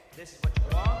This is what you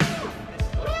want. This is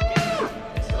what you get.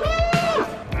 This is what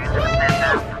you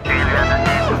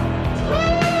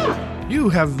get. You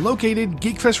have located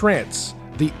GeekFest Rants,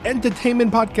 the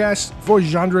entertainment podcast for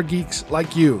genre geeks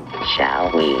like you.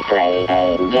 Shall we play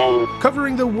a game?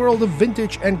 Covering the world of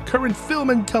vintage and current film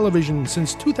and television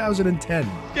since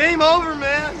 2010. Game over,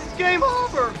 man. It's game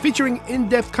over. Featuring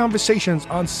in-depth conversations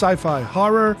on sci-fi,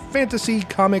 horror, fantasy,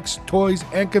 comics, toys,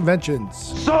 and conventions.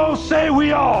 So say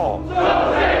we all. So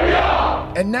say we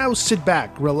all. And now sit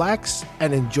back, relax,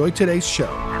 and enjoy today's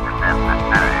show.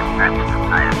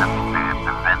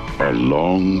 A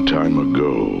long time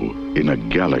ago, in a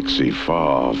galaxy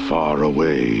far, far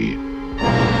away.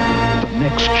 The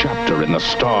next chapter in the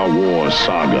Star Wars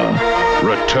saga,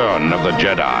 Return of the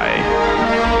Jedi.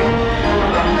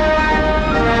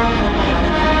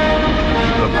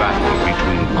 The battle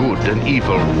between good and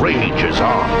evil rages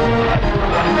on.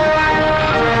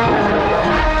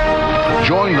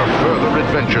 Join the further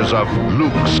adventures of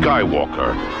Luke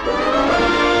Skywalker,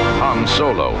 Han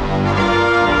Solo,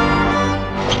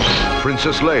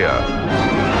 Princess Leia,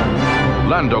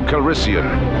 Lando Calrissian,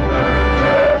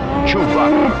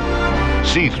 Chewbacca,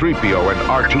 C-3PO and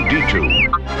R2-D2,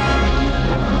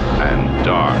 and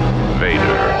Darth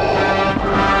Vader.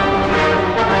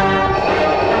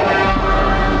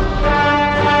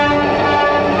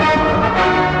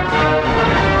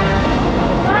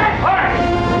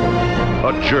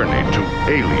 A journey to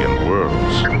alien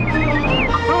worlds.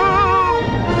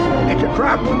 It's a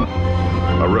trap.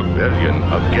 A rebellion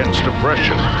against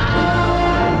oppression.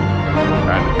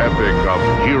 An epic of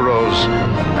heroes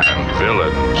and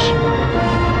villains.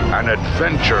 An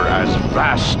adventure as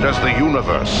vast as the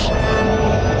universe.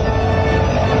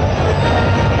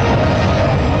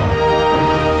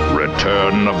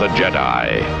 Return of the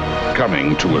Jedi.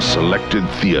 Coming to a selected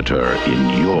theater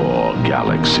in your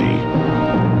galaxy.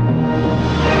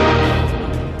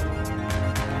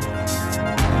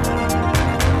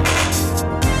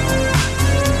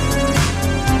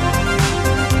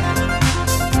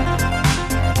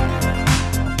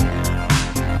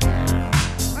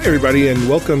 Hi, everybody, and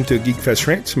welcome to GeekFest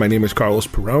Rants. My name is Carlos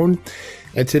Perone,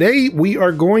 and today we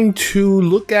are going to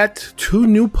look at two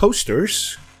new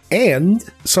posters and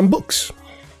some books.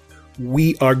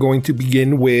 We are going to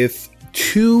begin with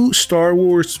two Star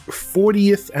Wars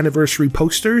 40th anniversary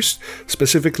posters,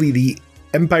 specifically the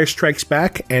Empire Strikes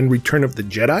Back and Return of the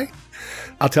Jedi.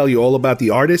 I'll tell you all about the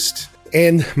artist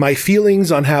and my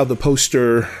feelings on how the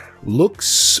poster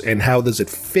looks and how does it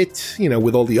fit,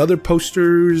 with all the other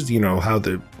posters, how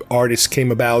the artist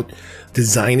came about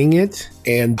designing it,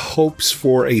 and hopes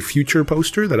for a future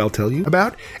poster that I'll tell you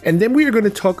about. And then we are going to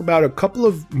talk about a couple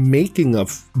of making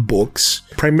of books,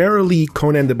 primarily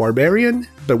Conan the Barbarian,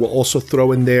 but we'll also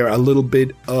throw in there a little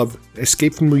bit of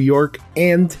Escape from New York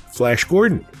and Flash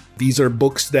Gordon. These are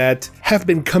books that have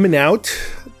been coming out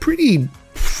pretty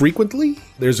frequently.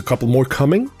 There's a couple more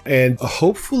coming, and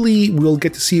hopefully we'll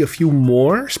get to see a few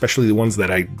more, especially the ones that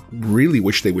I really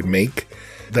wish they would make,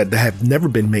 that have never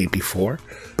been made before.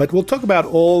 But we'll talk about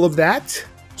all of that.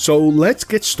 So let's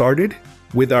get started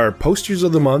with our posters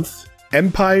of the month,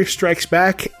 Empire Strikes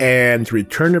Back and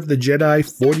Return of the Jedi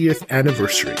 40th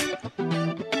Anniversary.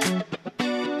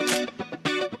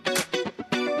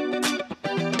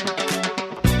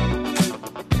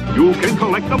 You can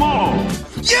collect them all.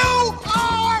 You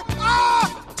are a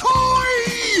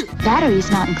toy!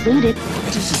 Batteries not included.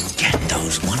 Get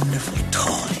those wonderful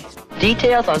toys.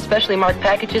 Details on specially marked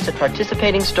packages at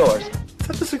participating stores. Is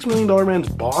that the $6 Million Man's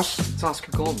boss? It's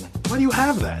Oscar Goldman. Why do you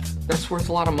have that? That's worth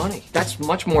a lot of money. That's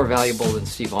much more valuable than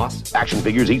Steve Austin. Action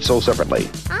figures each sold separately.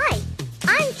 Hi,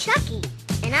 I'm Chucky,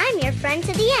 and I'm your friend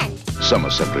to the end. Some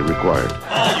assembly required.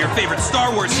 All your favorite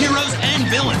Star Wars heroes and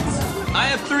villains. I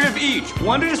have 3 of each.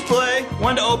 1 to display,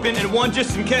 1 to open, and 1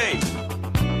 just in case.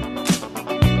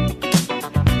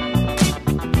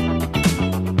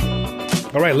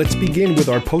 All right, let's begin with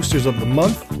our posters of the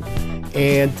month.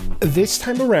 And this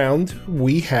time around,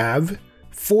 we have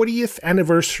 40th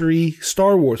anniversary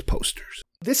Star Wars posters.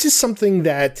 This is something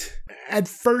that at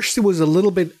first it was a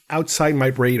little bit outside my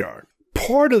radar.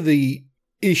 Part of the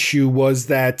issue was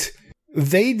that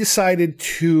they decided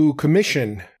to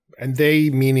commission, and they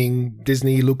meaning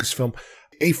Disney, Lucasfilm,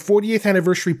 a 40th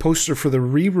anniversary poster for the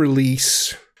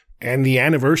re-release and the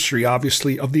anniversary,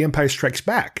 obviously, of The Empire Strikes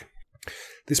Back.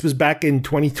 This was back in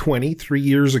 2020, 3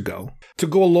 years ago, to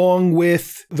go along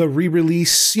with the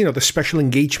re-release, the special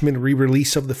engagement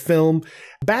re-release of the film.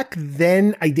 Back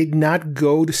then, I did not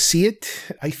go to see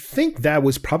it. I think that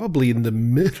was probably in the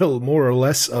middle, more or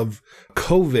less, of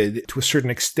COVID to a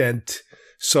certain extent.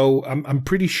 So I'm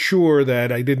pretty sure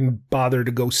that I didn't bother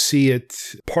to go see it,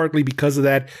 partly because of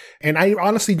that. And I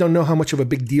honestly don't know how much of a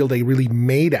big deal they really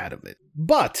made out of it.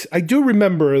 But I do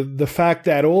remember the fact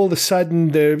that all of a sudden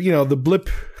the blip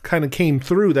kind of came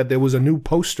through, that there was a new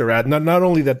poster out. Not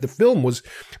only that the film was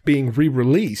being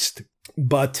re-released,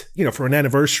 but, for an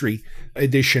anniversary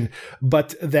edition,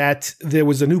 but that there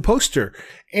was a new poster.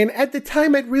 And at the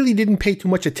time, I really didn't pay too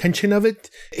much attention of it.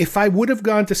 If I would have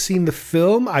gone to see the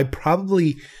film, I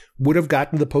probably would have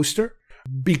gotten the poster,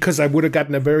 because I would have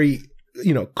gotten a very,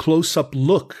 close-up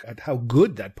look at how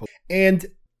good that poster. And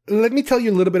let me tell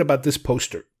you a little bit about this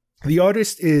poster. The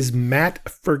artist is Matt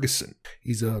Ferguson.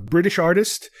 He's a British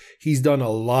artist. He's done a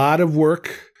lot of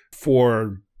work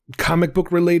for comic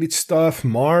book related stuff,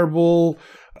 Marvel,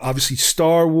 obviously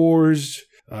Star Wars,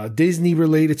 Disney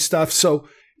related stuff. So,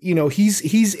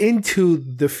 he's into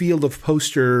the field of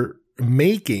poster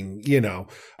making.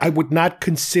 I would not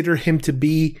consider him to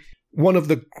be one of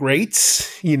the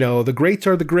greats. The greats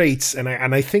are the greats. And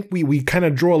I think we kind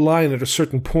of draw a line at a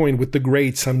certain point with the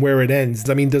greats on where it ends.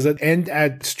 I mean, does it end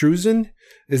at Struzen?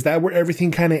 Is that where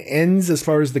everything kind of ends as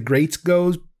far as the greats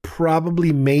goes?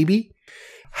 Probably, maybe.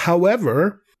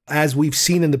 However, as we've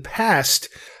seen in the past,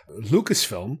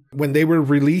 Lucasfilm, when they were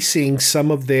releasing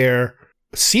some of their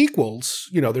sequels,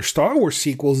 their Star Wars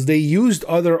sequels, they used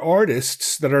other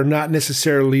artists that are not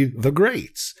necessarily the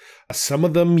greats. Some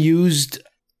of them used,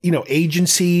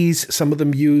 agencies. Some of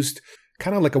them used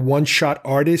kind of like a one-shot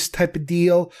artist type of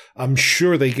deal. I'm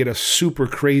sure they get a super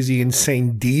crazy,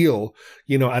 insane deal,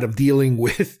 out of dealing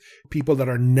with people that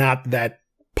are not that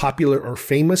popular or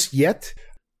famous yet.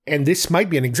 And this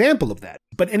might be an example of that.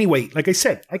 But anyway, like I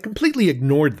said, I completely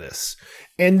ignored this.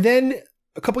 And then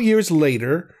a couple years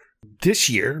later, this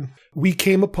year, we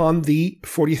came upon the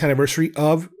 40th anniversary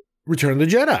of Return of the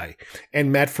Jedi.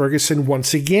 And Matt Ferguson,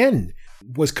 once again,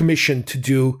 was commissioned to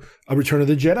do a Return of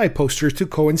the Jedi poster to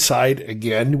coincide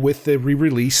again with the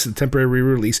re-release, the temporary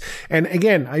re-release. And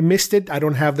again, I missed it. I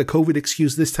don't have the COVID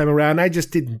excuse this time around. I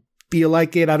just didn't feel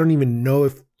like it. I don't even know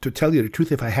if, to tell you the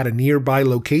truth, if I had a nearby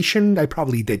location. I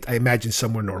probably did. I imagine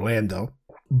somewhere in Orlando.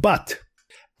 But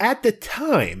at the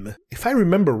time, if I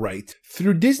remember right,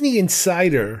 through Disney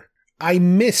Insider, I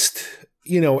missed,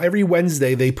 every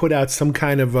Wednesday they put out some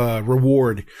kind of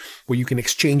reward where you can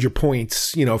exchange your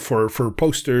points, for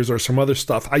posters or some other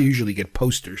stuff. I usually get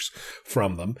posters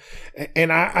from them.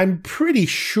 And I'm pretty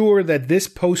sure that this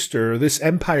poster, this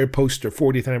Empire poster,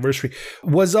 40th anniversary,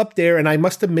 was up there, and I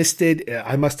must have missed it.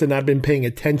 I must have not been paying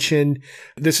attention.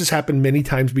 This has happened many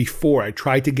times before. I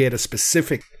tried to get a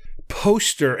specific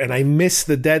poster and I miss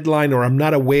the deadline, or I'm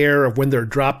not aware of when they're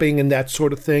dropping and that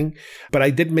sort of thing. But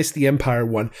I did miss the Empire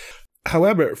one.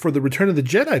 However, for the Return of the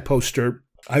Jedi poster,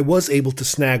 I was able to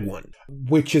snag one,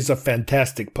 which is a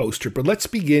fantastic poster. But let's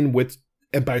begin with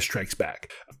Empire Strikes Back.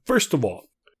 First of all,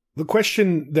 the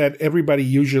question that everybody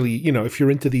usually, if you're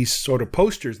into these sort of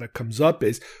posters that comes up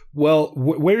is, well,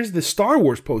 where's the Star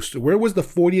Wars poster? Where was the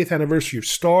 40th anniversary of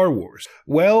Star Wars?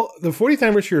 Well, the 40th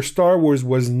anniversary of Star Wars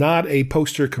was not a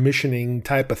poster commissioning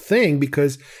type of thing,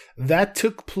 because that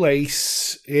took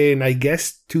place in, I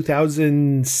guess,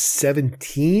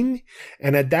 2017.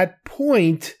 And at that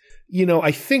point,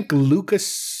 I think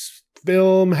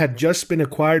Lucasfilm had just been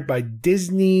acquired by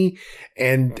Disney,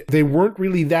 and they weren't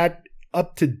really that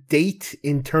up to date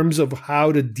in terms of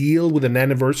how to deal with an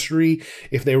anniversary,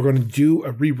 if they were going to do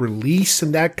a re-release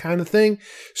and that kind of thing.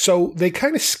 So they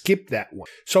kind of skipped that one.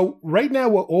 So right now,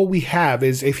 all we have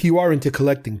is, if you are into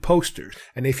collecting posters,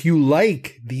 and if you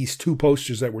like these two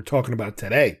posters that we're talking about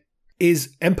today,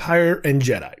 is Empire and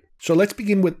Jedi. So let's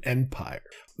begin with Empire.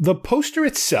 The poster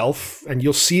itself, and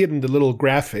you'll see it in the little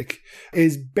graphic,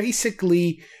 is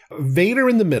basically Vader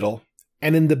in the middle.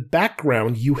 And in the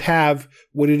background, you have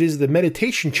what it is, the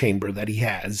meditation chamber that he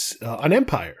has on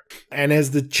Empire. And as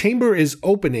the chamber is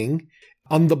opening,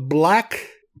 on the black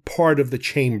part of the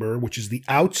chamber, which is the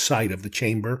outside of the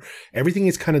chamber, everything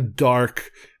is kind of dark.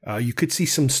 You could see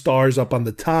some stars up on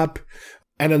the top.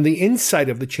 And on the inside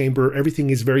of the chamber,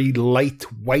 everything is very light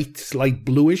white, light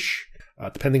bluish,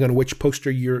 depending on which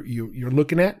poster you're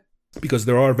looking at, because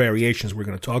there are variations we're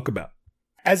going to talk about.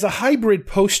 As a hybrid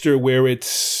poster where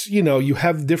it's, you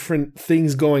have different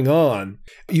things going on,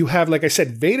 you have, like I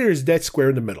said, Vader is dead square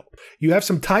in the middle. You have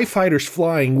some TIE fighters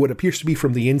flying what appears to be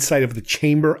from the inside of the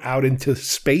chamber out into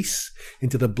space,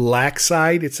 into the black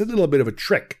side. It's a little bit of a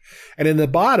trick. And in the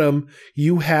bottom,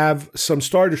 you have some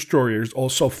Star Destroyers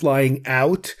also flying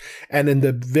out. And in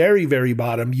the very, very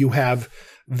bottom, you have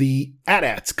the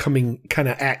AT-ATs coming kind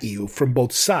of at you from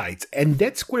both sides. And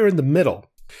dead square in the middle,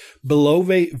 Below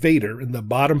Vader, in the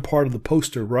bottom part of the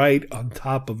poster, right on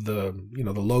top of the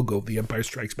logo, the Empire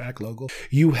Strikes Back logo,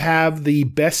 you have the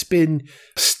Bespin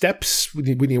steps with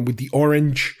the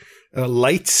orange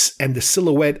lights and the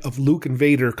silhouette of Luke and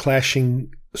Vader clashing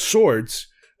swords,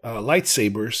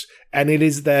 lightsabers, and it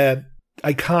is that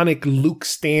iconic Luke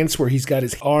stance where he's got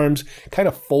his arms kind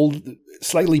of folded,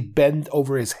 slightly bent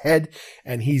over his head,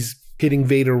 and he's hitting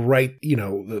Vader right,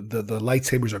 the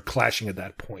lightsabers are clashing at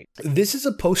that point. This is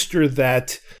a poster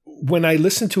that, when I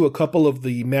listen to a couple of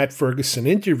the Matt Ferguson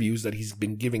interviews that he's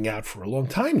been giving out for a long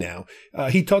time now,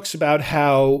 he talks about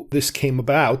how this came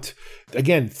about.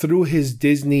 Again, through his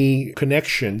Disney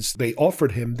connections, they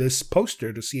offered him this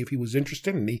poster to see if he was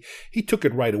interested, and he took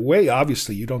it right away.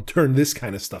 Obviously, you don't turn this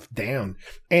kind of stuff down.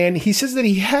 And he says that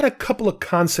he had a couple of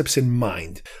concepts in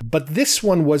mind, but this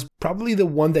one was probably the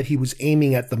one that he was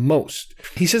aiming at the most.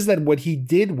 He says that what he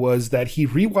did was that he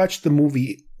rewatched the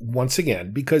movie once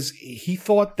again because he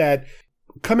thought that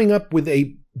coming up with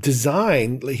a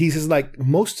design, he says, like,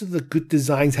 most of the good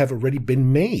designs have already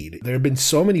been made. There have been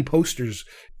so many posters.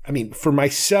 I mean, for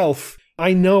myself,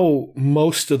 I know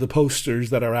most of the posters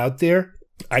that are out there.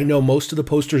 I know most of the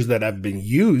posters that have been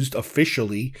used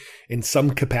officially in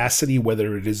some capacity,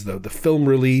 whether it is the film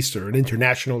release or an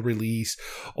international release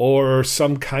or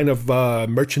some kind of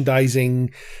merchandising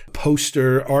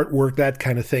poster, artwork, that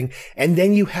kind of thing. And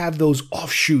then you have those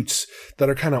offshoots that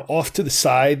are kind of off to the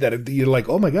side that you're like,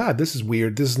 oh my God, this is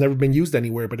weird. This has never been used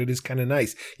anywhere, but it is kind of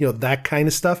nice. That kind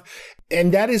of stuff.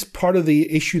 And that is part of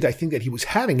the issue that I think that he was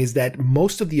having, is that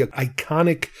most of the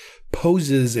iconic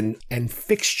poses and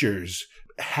fixtures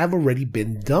have already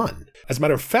been done. As a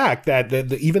matter of fact, that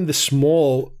even the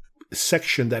small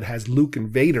section that has Luke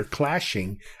and Vader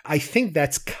clashing, I think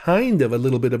that's kind of a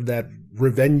little bit of that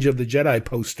Revenge of the Jedi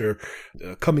poster,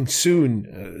 coming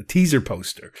soon, teaser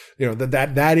poster.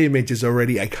 That image is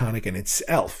already iconic in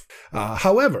itself.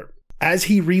 However, as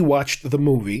he rewatched the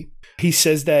movie, he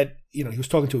says that, he was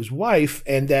talking to his wife,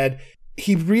 and that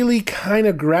he really kind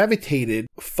of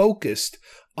focused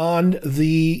on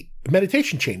the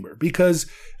meditation chamber, because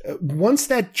once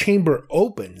that chamber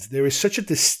opens, there is such a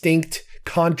distinct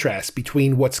contrast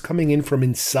between what's coming in from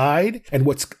inside and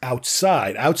what's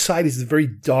outside. Outside is a very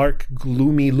dark,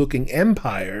 gloomy looking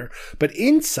Empire, but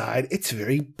inside it's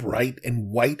very bright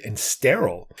and white and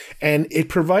sterile. And it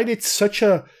provided such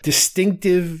a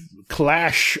distinctive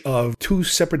clash of two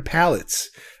separate palettes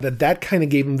that kind of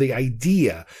gave him the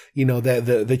idea,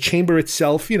 that the chamber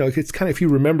itself, it's kind of, if you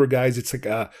remember, guys, it's like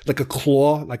a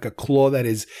claw that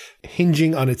is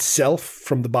hinging on itself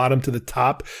from the bottom to the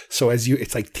top. So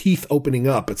it's like teeth opening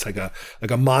up. It's like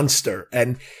a monster.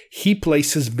 And he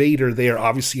places Vader there.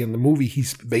 Obviously in the movie,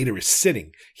 Vader is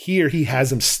sitting. Here he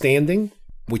has him standing,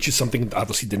 which is something that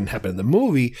obviously didn't happen in the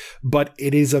movie, but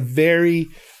it is a very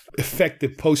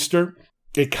effective poster.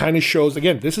 It kind of shows,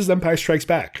 again, this is Empire Strikes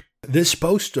Back. This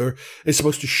poster is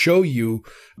supposed to show you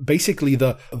basically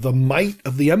the might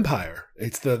of the Empire.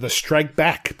 It's the strike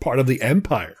back part of the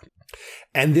Empire.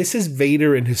 And this is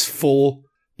Vader in his full,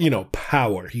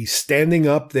 power. He's standing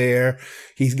up there.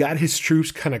 He's got his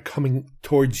troops kind of coming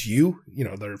towards you.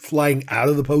 They're flying out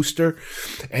of the poster.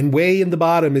 And way in the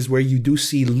bottom is where you do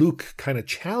see Luke kind of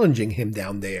challenging him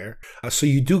down there. So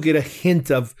you do get a hint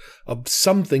of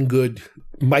something good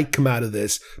might come out of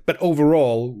this. But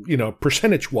overall,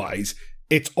 percentage-wise,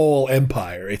 it's all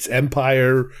Empire. It's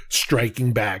Empire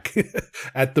striking back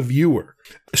at the viewer.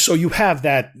 So you have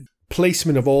that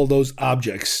placement of all those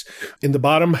objects. In the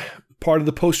bottom part of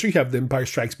the poster, you have the Empire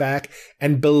Strikes Back,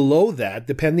 and below that,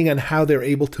 depending on how they're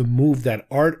able to move that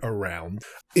art around,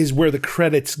 is where the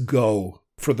credits go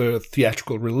for the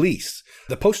theatrical release.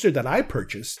 The poster that I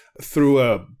purchased through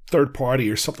a third party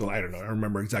or something, I don't know, I don't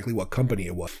remember exactly what company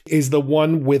it was, is the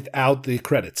one without the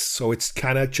credits. So it's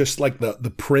kind of just like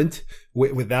the print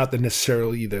without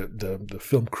necessarily the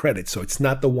film credits. So it's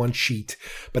not the one sheet,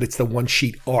 but it's the one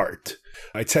sheet art.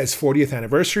 It says 40th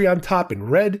anniversary on top in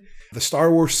red. The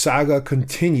Star Wars saga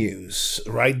continues,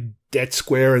 right? Dead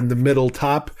square in the middle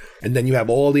top. And then you have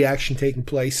all the action taking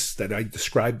place that I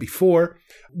described before.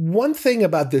 One thing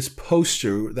about this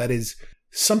poster that is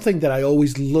something that I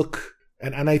always look,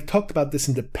 and I've talked about this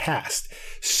in the past,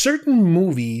 certain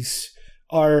movies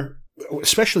are,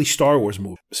 especially Star Wars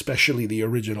movies, especially the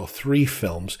original 3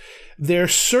 films, there are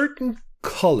certain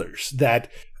colors that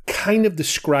kind of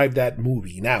describe that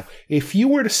movie. Now, if you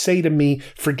were to say to me,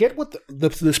 forget what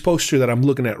this poster that I'm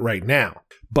looking at right now,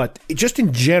 but just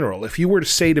in general, if you were to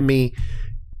say to me,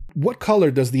 what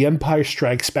color does The Empire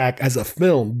Strikes Back as a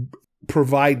film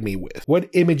provide me with? What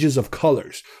images of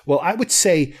colors? Well, I would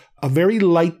say a very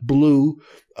light blue,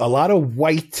 a lot of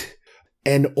white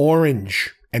and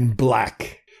orange and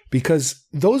black, because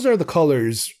those are the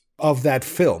colors of that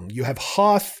film. You have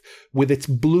Hoth with its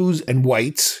blues and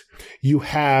whites. You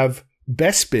have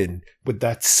Bespin with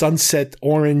that sunset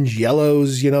orange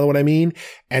yellows, you know what I mean?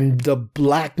 And the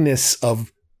blackness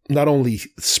of not only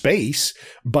space,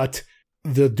 but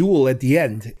the duel at the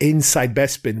end inside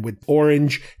Bespin with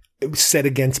orange set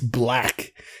against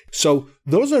black. So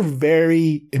those are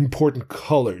very important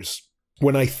colors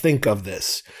when I think of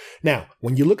this. Now,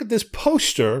 when you look at this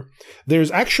poster,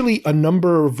 there's actually a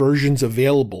number of versions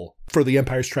available for the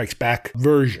Empire Strikes Back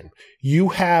version. You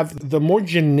have the more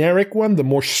generic one, the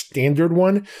more standard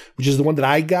one, which is the one that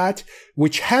I got,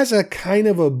 which has a kind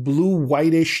of a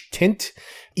blue-whitish tint,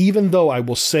 even though I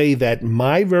will say that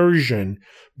my version,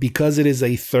 because it is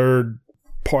a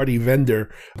third-party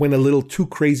vendor, went a little too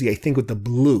crazy, I think, with the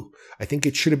blue. I think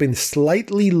it should have been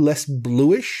slightly less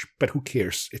bluish, but who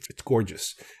cares? It's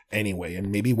gorgeous anyway.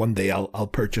 And maybe one day I'll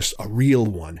purchase a real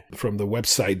one from the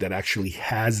website that actually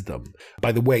has them.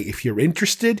 By the way, if you're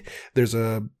interested, there's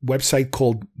a website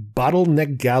called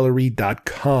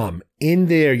bottleneckgallery.com. In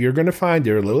there, you're going to find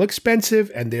they're a little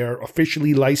expensive and they're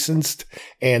officially licensed,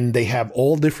 and they have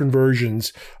all different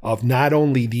versions of not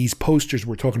only these posters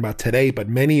we're talking about today, but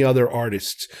many other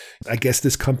artists. I guess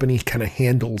this company kind of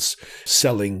handles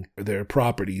selling their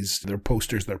properties, their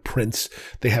posters, their prints.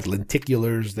 They have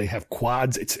lenticulars, they have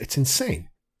quads. It's insane.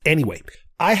 Anyway,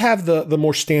 I have the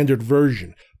more standard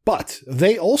version, but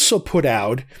they also put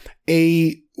out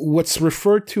what's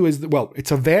referred to as,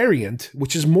 it's a variant,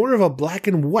 which is more of a black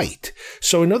and white.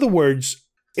 So in other words,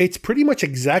 it's pretty much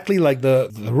exactly like the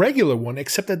regular one,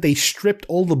 except that they stripped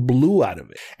all the blue out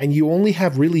of it. And you only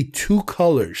have really two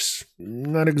colors,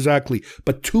 not exactly,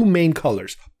 but two main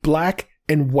colors, black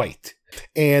and white.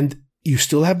 And you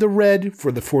still have the red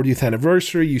for the 40th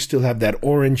anniversary. You still have that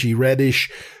orangey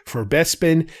reddish for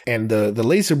Bespin. And the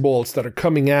laser bolts that are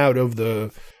coming out of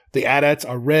the AT-ATs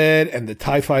are red and the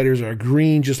TIE fighters are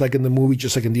green, just like in the movie,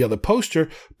 just like in the other poster.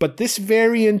 But this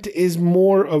variant is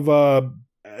more of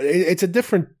it's a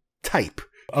different type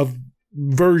of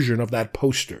version of that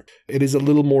poster. It is a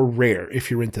little more rare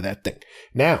if you're into that thing.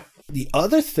 Now, the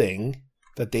other thing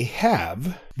that they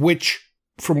have, which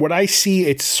from what I see,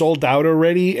 it's sold out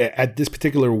already at this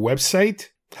particular website.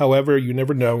 However, you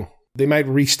never know. They might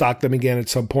restock them again at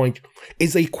some point,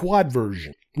 is a quad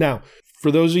version. Now,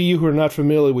 for those of you who are not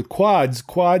familiar with quads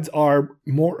are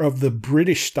more of the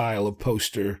British style of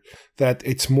poster, that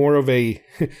it's more of a,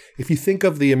 if you think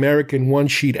of the American one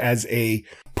sheet as a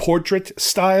portrait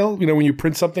style, when you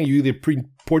print something, you either print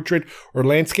portrait or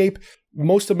landscape.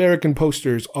 Most American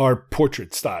posters are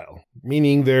portrait style,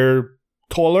 meaning they're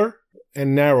taller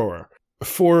and narrower.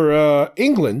 For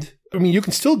England, you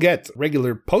can still get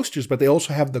regular posters, but they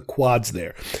also have the quads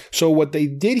there. So what they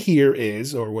did here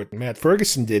is, or what Matt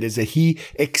Ferguson did, is that he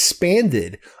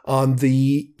expanded on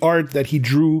the art that he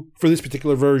drew for this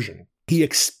particular version. He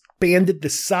expanded the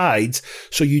sides,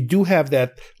 so you do have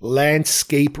that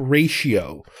landscape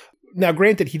ratio. Now,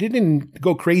 granted, he didn't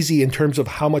go crazy in terms of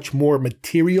how much more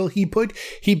material he put.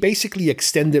 He basically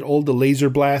extended all the laser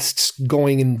blasts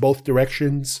going in both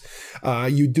directions.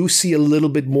 You do see a little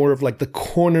bit more of like the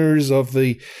corners of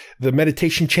the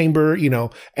meditation chamber,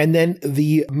 and then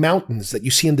the mountains that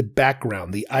you see in the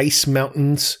background, the ice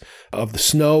mountains of the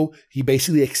snow. He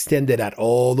basically extended that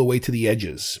all the way to the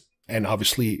edges, and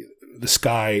obviously the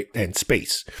sky and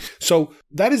space. So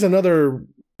that is another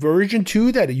version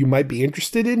 2 that you might be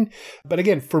interested in. But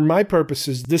again, for my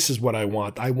purposes, this is what I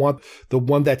want. I want the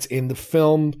one that's in the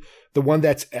film, the one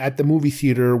that's at the movie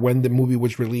theater when the movie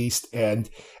was released.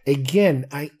 And again,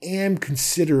 I am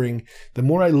considering, the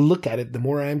more I look at it, the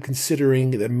more I am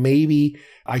considering that maybe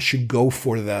I should go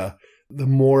for the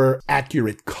more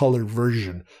accurate color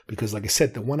version, because like I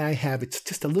said, the one I have, it's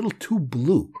just a little too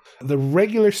blue. The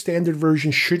regular standard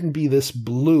version shouldn't be this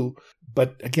blue.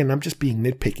 But again, I'm just being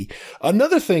nitpicky.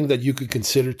 Another thing that you could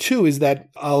consider too is that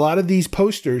a lot of these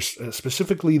posters,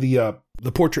 specifically the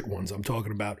portrait ones I'm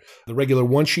talking about, the regular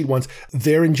one-sheet ones,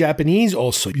 they're in Japanese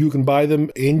also. You can buy them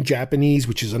in Japanese,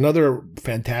 which is another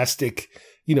fantastic,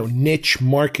 niche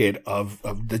market of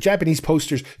the Japanese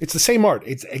posters. It's the same art.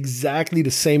 It's exactly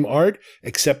the same art,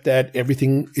 except that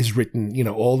everything is written,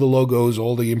 all the logos,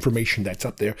 all the information that's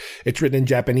up there. It's written in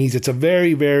Japanese. It's a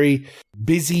very, very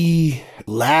busy,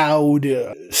 loud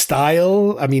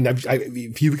style.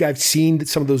 If you guys seen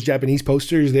some of those Japanese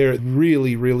posters, they're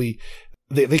really, really,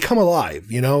 they come alive,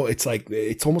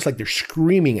 it's almost like they're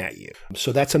screaming at you.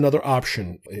 So that's another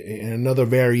option and another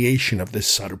variation of this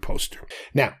Sutter poster.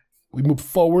 Now, we move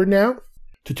forward now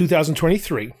to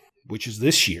 2023, which is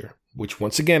this year. which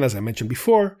once again, as I mentioned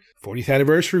before, 40th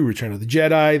anniversary, Return of the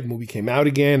Jedi. The movie came out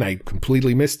again. I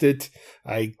completely missed it.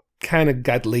 I kind of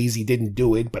got lazy, didn't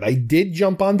do it, but I did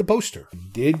jump on the poster.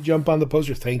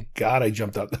 Thank God I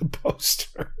jumped on the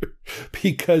poster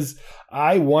because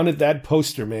I wanted that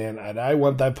poster, man, and I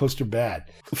want that poster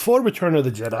bad. For Return of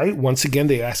the Jedi, once again,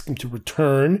 they asked him to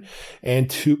return and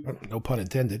to, no pun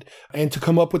intended, and to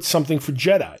come up with something for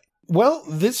Jedi. Well,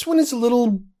 this one is a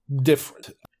little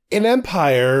different. In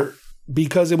Empire,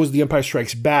 because it was The Empire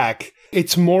Strikes Back,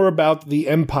 it's more about the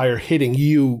Empire hitting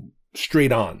you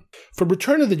straight on. For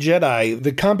Return of the Jedi,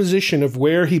 the composition of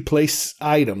where he placed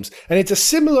items, and it's a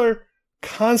similar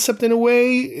concept in a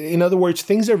way. In other words,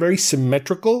 things are very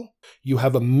symmetrical. You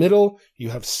have a middle, you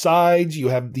have sides, you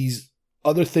have these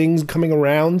other things coming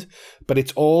around, but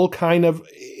it's all kind of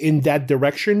in that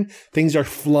direction. Things are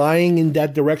flying in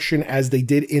that direction as they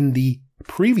did in the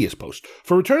previous post.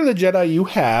 For Return of the Jedi, you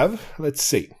have, let's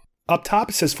see, up top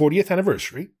it says 40th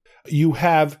anniversary. You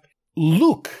have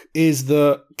Luke is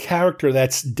the character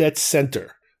that's dead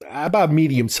center, about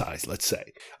medium size, let's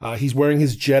say. He's wearing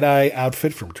his Jedi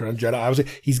outfit from Return of the Jedi.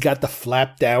 He's got the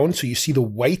flap down, so you see the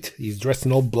white. He's dressed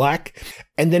in all black.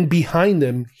 And then behind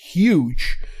him,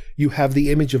 huge, you have the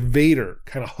image of Vader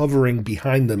kind of hovering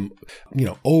behind them,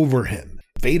 over him.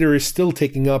 Vader is still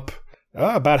taking up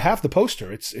about half the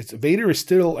poster. It's Vader is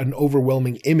still an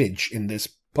overwhelming image in this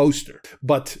poster,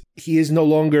 but he is no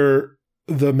longer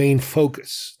the main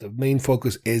focus. The main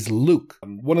focus is Luke.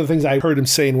 One of the things I heard him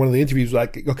say in one of the interviews was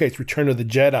like, okay, it's Return of the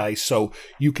Jedi, so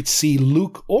you could see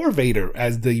Luke or Vader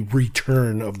as the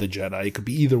return of the Jedi. It could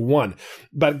be either one.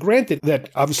 But granted that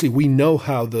obviously we know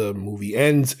how the movie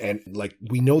ends and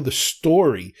we know the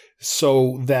story,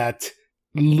 so that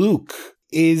Luke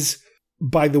is,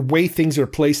 by the way things are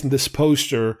placed in this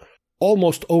poster,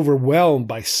 almost overwhelmed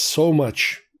by so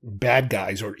much bad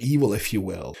guys or evil, if you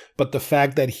will. But the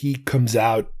fact that he comes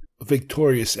out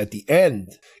victorious at the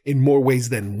end in more ways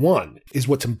than one is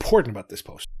what's important about this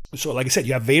poster. So like I said,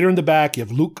 you have Vader in the back, you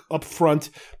have Luke up front.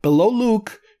 Below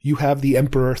Luke, you have the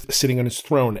Emperor sitting on his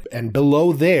throne. And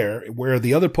below there, where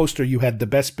the other poster you had the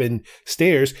Bespin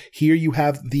stairs, here you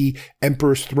have the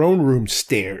Emperor's throne room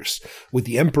stairs with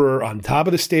the Emperor on top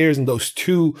of the stairs and those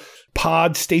two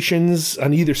pod stations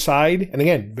on either side. And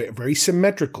again, very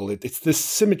symmetrical. It's this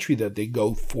symmetry that they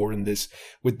go for in this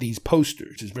with these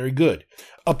posters. It's very good.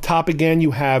 Up top again,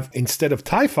 you have, instead of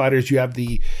TIE fighters, you have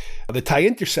the TIE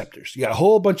interceptors. You got a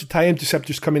whole bunch of TIE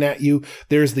interceptors coming at you.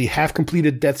 There's the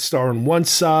half-completed Death Star on one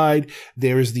side.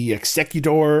 There's the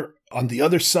Executor on the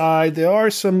other side. There are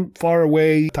some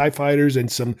far-away TIE fighters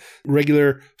and some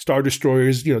regular Star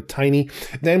Destroyers, tiny.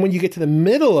 Then when you get to the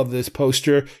middle of this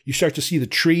poster, you start to see the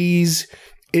trees.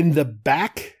 In the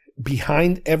back,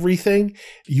 behind everything,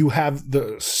 you have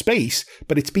the space,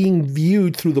 but it's being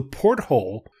viewed through the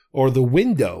porthole or the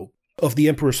window of the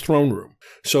Emperor's throne room.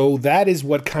 So that is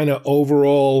what kind of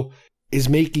overall is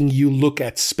making you look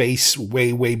at space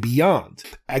way, way beyond.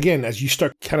 Again, as you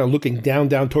start kind of looking down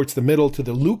towards the middle to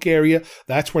the Luke area,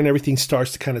 that's when everything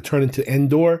starts to kind of turn into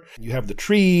Endor. You have the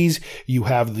trees, you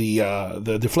have the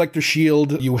deflector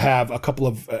shield, you have a couple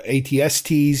of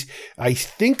AT-STs. I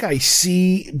think I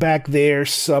see back there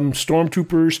some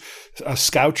stormtroopers, a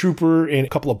scout trooper, and a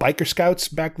couple of biker scouts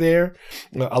back there.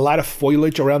 A lot of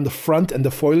foliage around the front, and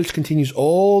the foliage continues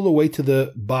all the way to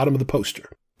the bottom of the poster.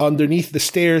 Underneath the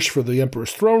stairs for the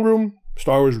Emperor's throne room,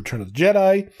 Star Wars Return of the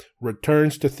Jedi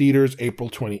returns to theaters April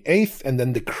 28th, and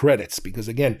then the credits, because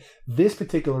again, this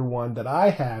particular one that I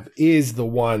have is the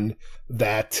one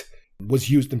that was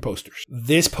used in posters.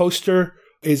 This poster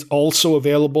is also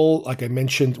available, like I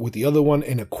mentioned with the other one,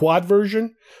 in a quad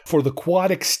version. For the quad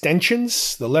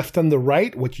extensions, the left and the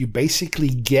right, what you basically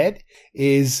get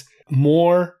is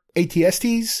more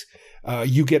AT-STs.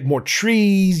 You get more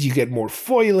trees, you get more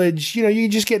foliage, you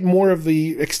just get more of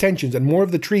the extensions and more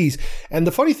of the trees. And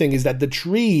the funny thing is that the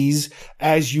trees,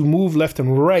 as you move left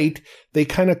and right, they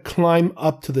kind of climb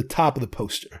up to the top of the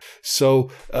poster. So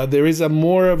there is a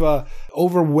more of a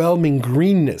overwhelming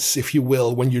greenness, if you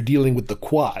will, when you're dealing with the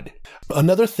quad.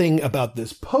 Another thing about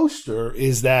this poster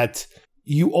is that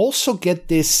you also get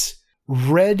this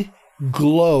red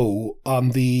glow on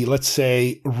the, let's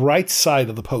say, right side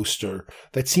of the poster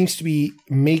that seems to be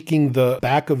making the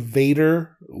back of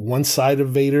Vader, one side of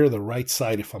Vader, the right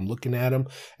side if I'm looking at him,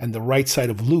 and the right side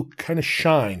of Luke kind of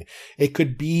shine. It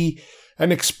could be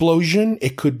an explosion,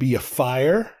 it could be a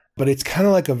fire, but it's kind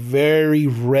of like a very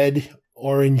red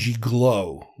orangey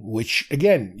glow, which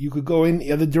again, you could go in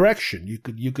the other direction.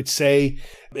 You could say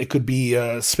it could be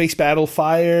a space battle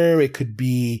fire. It could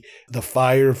be the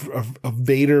fire of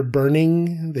Vader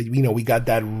burning. That we got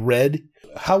that red.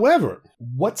 However,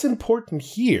 what's important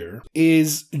here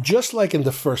is, just like in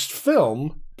the first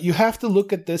film, you have to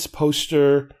look at this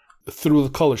poster through the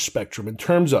color spectrum in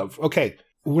terms of, okay,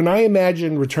 when I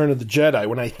imagine Return of the Jedi,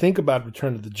 when I think about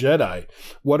Return of the Jedi,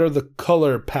 what are the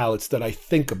color palettes that I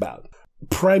think about?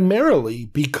 Primarily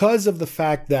because of the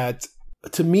fact that,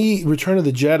 to me, Return of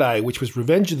the Jedi, which was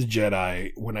Revenge of the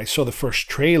Jedi, when I saw the first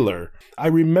trailer, I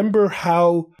remember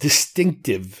how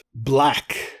distinctive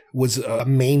black was a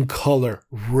main color.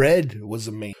 Red was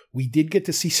a main. We did get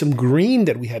to see some green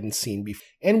that we hadn't seen before.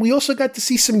 And we also got to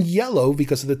see some yellow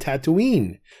because of the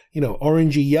Tatooine,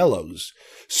 orangey yellows.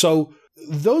 So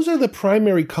those are the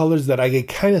primary colors that I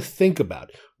kind of think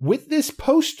about. With this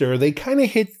poster, they kind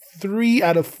of hit 3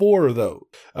 out of 4 of those.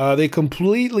 They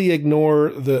completely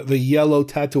ignore the yellow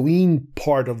Tatooine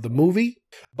part of the movie,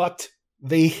 but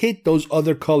they hit those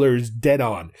other colors dead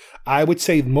on. I would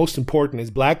say the most important is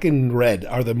black and red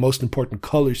are the most important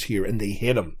colors here, and they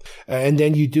hit them. And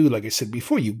then you do, like I said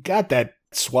before, you got that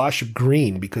swash of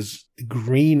green, because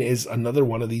green is another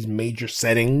one of these major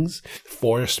settings.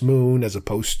 Forest moon as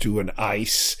opposed to an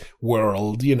ice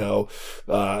world,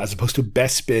 as opposed to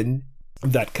Bespin,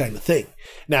 that kind of thing.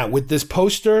 Now, with this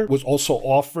poster, was also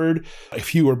offered,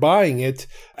 if you were buying it,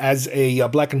 as a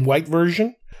black and white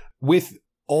version with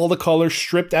all the colors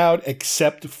stripped out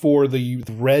except for the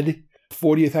red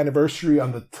 40th anniversary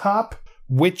on the top,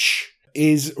 which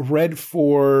is red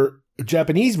for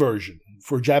Japanese version,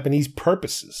 for Japanese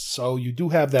purposes. So you do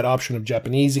have that option of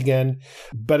Japanese again.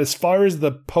 But as far as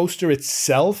the poster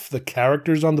itself, the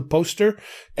characters on the poster,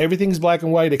 everything's black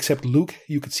and white except Luke.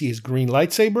 You could see his green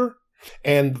lightsaber.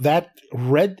 And that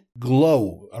red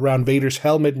glow around Vader's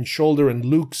helmet and shoulder and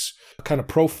Luke's kind of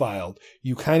profiled,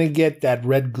 you kind of get that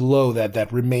red glow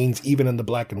that remains even in the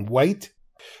black and white.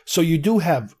 So you do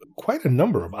have quite a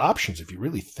number of options if you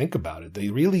really think about it. They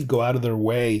really go out of their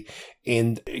way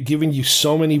in giving you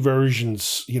so many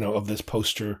versions, of this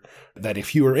poster that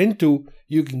if you are into,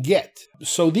 you can get.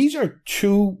 So these are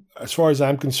 2, as far as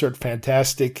I'm concerned,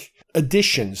 fantastic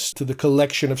additions to the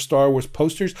collection of Star Wars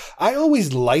posters. I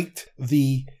always liked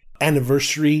the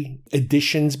anniversary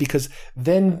editions because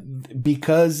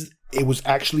it was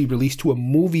actually released to a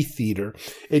movie theater,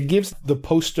 it gives the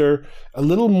poster a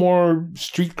little more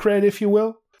street cred, if you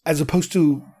will, as opposed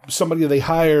to somebody they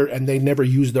hire and they never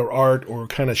use their art or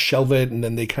kind of shelve it and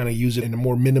then they kind of use it in a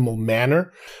more minimal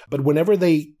manner. But whenever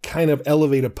they kind of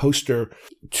elevate a poster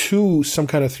to some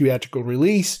kind of theatrical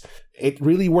release, it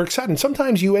really works out. And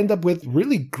sometimes you end up with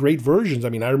really great versions. I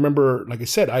mean, I remember, like I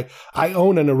said, I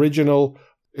own an original.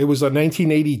 It was a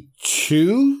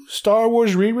 1982 Star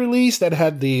Wars re-release that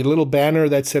had the little banner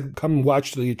that said, come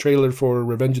watch the trailer for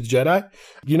Revenge of the Jedi.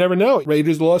 You never know.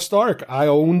 Raiders of the Lost Ark. I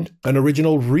owned an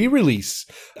original re-release.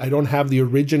 I don't have the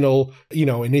original,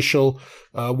 initial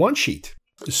one sheet.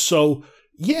 So,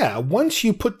 yeah, once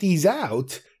you put these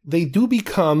out, they do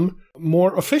become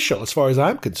more official as far as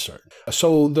I'm concerned.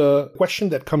 So the question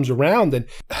that comes around and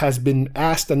has been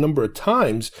asked a number of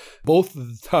times, both of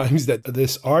the times that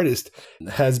this artist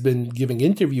has been giving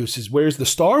interviews, is where's the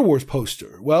Star Wars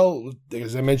poster? Well,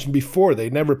 as I mentioned before, they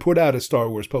never put out a Star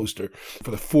Wars poster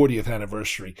for the 40th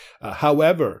anniversary.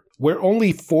 However, we're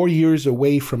only 4 years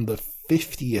away from the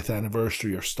 50th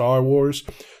anniversary of Star Wars,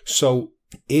 so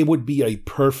it would be a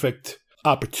perfect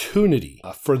opportunity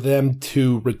for them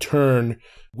to return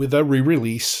with a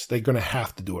re-release. They're going to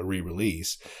have to do a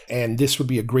re-release. And this would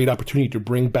be a great opportunity to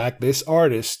bring back this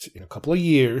artist in a couple of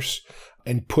years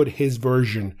and put his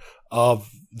version of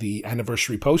the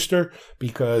anniversary poster,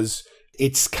 because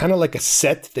it's kind of like a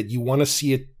set that you want to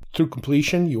see it through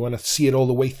completion. You want to see it all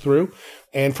the way through.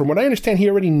 And from what I understand, he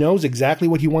already knows exactly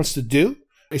what he wants to do.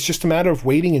 It's just a matter of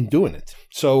waiting and doing it.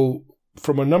 So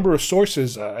from a number of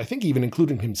sources, I think even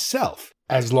including himself,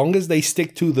 as long as they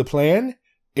stick to the plan,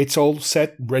 it's all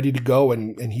set, ready to go,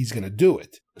 and he's going to do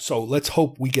it. So let's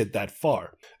hope we get that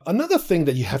far. Another thing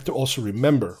that you have to also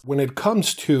remember when it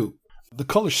comes to the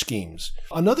color schemes,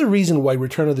 another reason why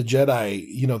Return of the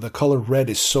Jedi, the color red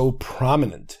is so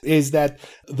prominent, is that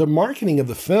the marketing of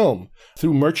the film,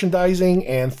 through merchandising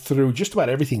and through just about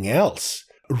everything else,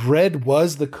 red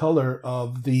was the color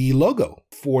of the logo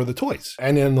for the toys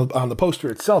and on the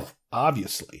poster itself,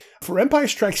 obviously. For Empire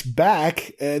Strikes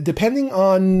Back, depending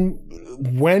on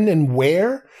when and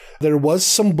where, there was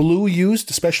some blue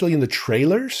used, especially in the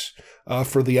trailers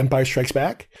for the Empire Strikes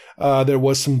Back. There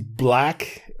was some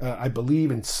black, I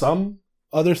believe, in some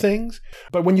other things.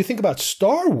 But when you think about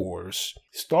Star Wars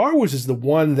is the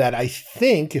one that I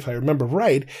think, if I remember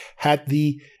right, had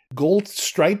the gold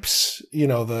stripes,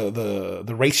 the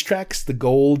racetracks, the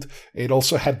gold. It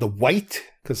also had the white,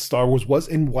 because Star Wars was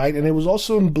in white, and it was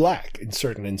also in black in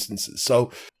certain instances.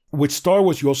 So with Star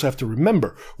Wars, you also have to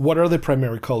remember, what are the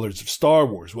primary colors of Star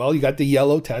Wars? Well, you got the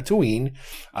yellow Tatooine.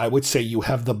 I would say you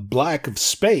have the black of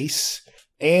space.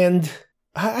 And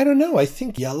I don't know, I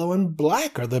think yellow and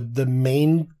black are the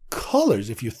main colors.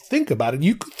 If you think about it,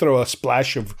 you could throw a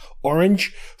splash of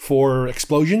orange for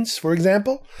explosions, for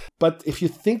example. But if you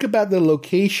think about the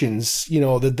locations,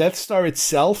 the Death Star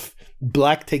itself,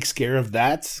 black takes care of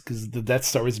that because the Death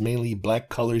Star is mainly black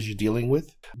colors you're dealing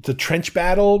with. The trench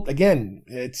battle, again,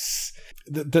 it's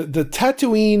the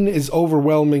Tatooine is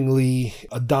overwhelmingly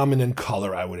a dominant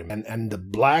color, I would imagine. And the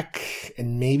black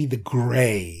and maybe the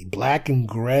gray, black and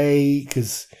gray,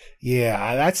 because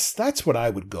that's what I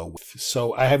would go with.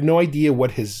 So I have no idea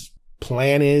what his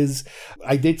plan is.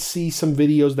 I did see some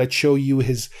videos that show you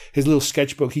his little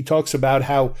sketchbook. He talks about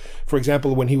how, for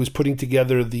example, when he was putting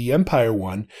together the Empire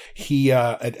one, he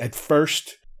at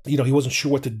first, he wasn't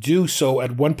sure what to do. So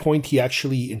at one point, he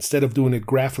actually, instead of doing it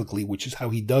graphically, which is how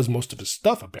he does most of his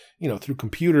stuff, through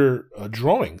computer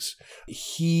drawings,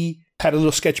 he had a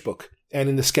little sketchbook. And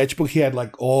in the sketchbook, he had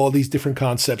like all these different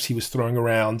concepts he was throwing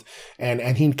around.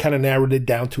 And he kind of narrowed it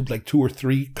down to like 2 or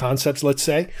 3 concepts, let's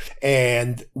say.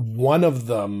 And one of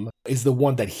them is the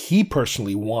one that he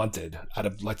personally wanted out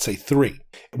of, let's say, 3,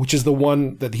 which is the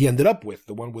one that he ended up with,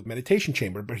 the one with meditation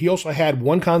chamber. But he also had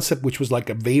one concept, which was like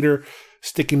a Vader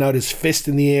sticking out his fist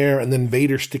in the air and then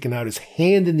Vader sticking out his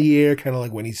hand in the air, kind of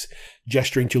like when he's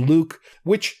gesturing to Luke,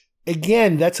 which,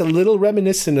 again, that's a little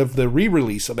reminiscent of the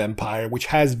re-release of Empire, which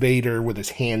has Vader with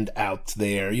his hand out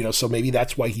there, so maybe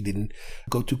that's why he didn't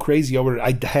go too crazy over it.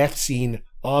 I have seen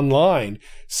online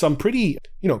some pretty,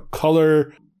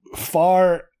 color,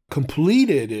 far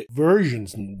completed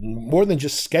versions, more than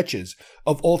just sketches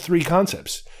of all 3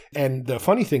 concepts. And the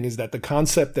funny thing is that the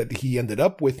concept that he ended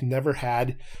up with never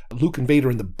had Luke and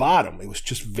Vader in the bottom. It was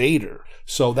just Vader.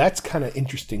 So that's kind of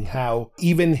interesting how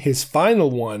even his final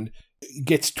one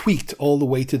gets tweaked all the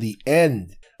way to the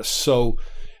end. So,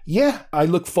 yeah, I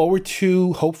look forward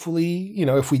to, hopefully,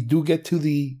 if we do get to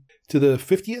the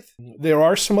 50th. There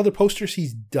are some other posters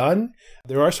he's done.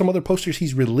 There are some other posters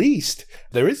he's released.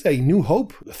 There is a New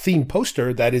Hope themed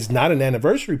poster that is not an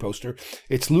anniversary poster.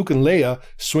 It's Luke and Leia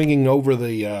swinging over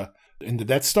in the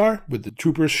Death Star with the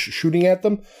troopers shooting at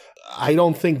them. I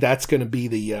don't think that's going to be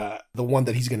the one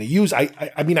that he's going to use.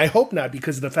 I mean, I hope not,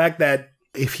 because of the fact that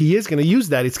if he is going to use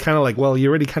that, it's kind of like, well, you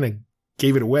already kind of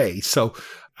gave it away. So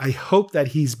I hope that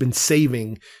he's been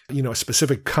saving, a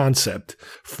specific concept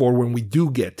for when we do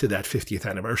get to that 50th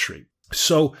anniversary.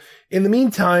 So in the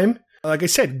meantime, like I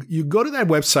said, you go to that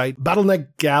website,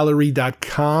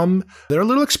 bottleneckgallery.com. They're a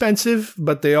little expensive,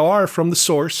 but they are from the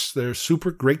source. They're super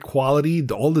great quality.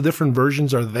 All the different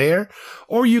versions are there.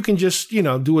 Or you can just,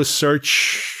 do a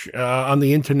search on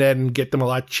the internet and get them a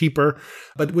lot cheaper.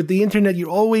 But with the internet, you're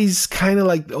always kind of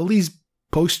like all these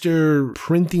poster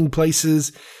printing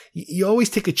places. You always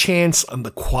take a chance on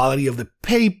the quality of the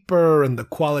paper and the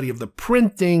quality of the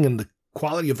printing and the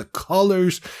quality of the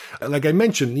colors. Like I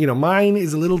mentioned, mine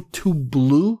is a little too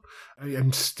blue.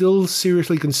 I'm still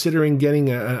seriously considering getting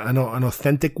an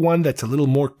authentic one that's a little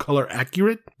more color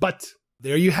accurate. But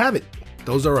there you have it.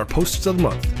 Those are our posters of the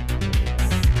month.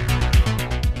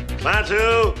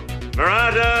 Klaatu,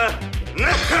 Murata,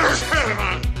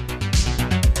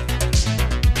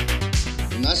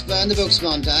 You must burn the books,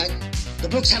 Montag. The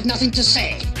books have nothing to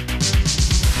say.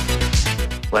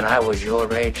 When I was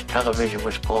your age, television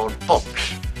was called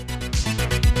books.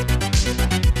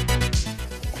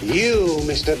 You,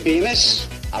 Mr. Bemis,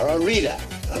 are a reader.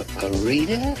 A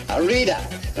reader? A reader.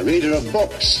 A reader of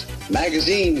books,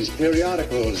 magazines,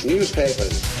 periodicals,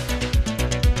 newspapers.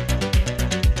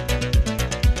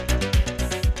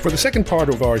 For the second part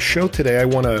of our show today, I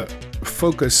want to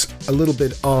focus a little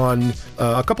bit on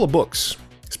a couple of books,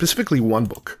 specifically one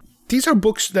book. These are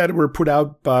books that were put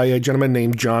out by a gentleman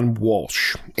named John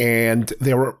Walsh, and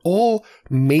they were all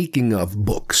making of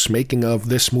books, making of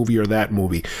this movie or that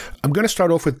movie. I'm going to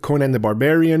start off with Conan the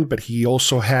Barbarian, but he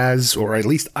also has, or at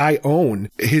least I own,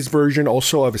 his version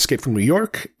also of Escape from New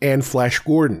York and Flash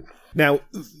Gordon. Now,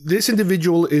 this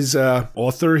individual is an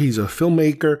author, he's a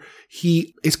filmmaker,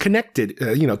 he is connected,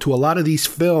 to a lot of these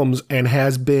films and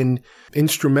has been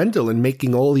instrumental in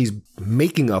making all these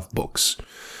making of books.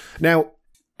 Now,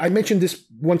 I mentioned this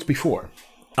once before.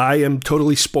 I am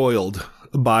totally spoiled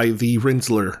by the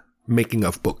Rinzler making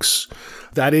of books.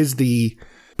 That is the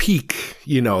peak,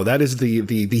 that is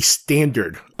the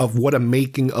standard of what a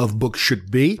making of book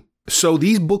should be. So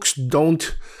these books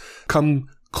don't come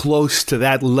close to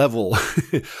that level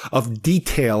of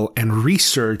detail and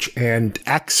research and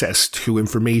access to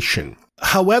information.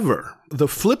 However, the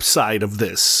flip side of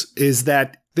this is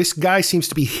that this guy seems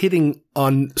to be hitting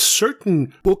on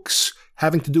certain books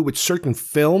having to do with certain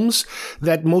films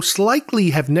that most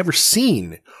likely have never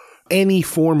seen any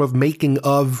form of making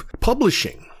of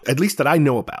publishing, at least that I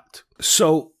know about.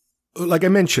 So, like I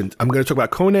mentioned, I'm going to talk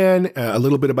about Conan, a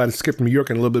little bit about Escape from New York,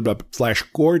 and a little bit about Flash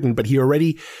Gordon, but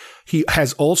he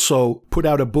has also put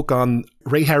out a book on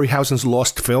Ray Harryhausen's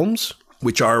Lost Films,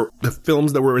 which are the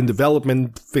films that were in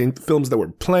development, films that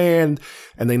were planned,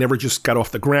 and they never just got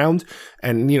off the ground.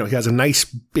 And, he has a nice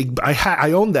big,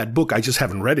 I own that book, I just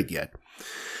haven't read it yet.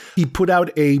 He put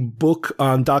out a book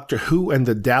on Doctor Who and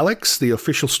the Daleks, the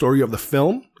official story of the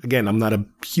film. Again, I'm not a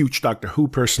huge Doctor Who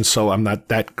person, so I'm not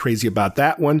that crazy about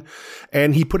that one.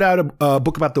 And he put out a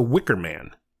book about the Wicker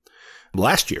Man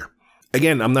last year.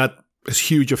 Again, I'm not as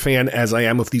huge a fan as I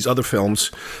am of these other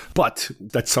films, but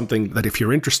that's something that if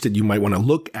you're interested, you might want to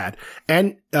look at.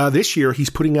 And this year, he's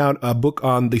putting out a book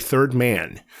on The Third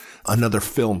Man, another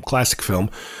film, classic film.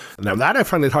 Now, that I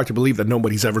find it hard to believe that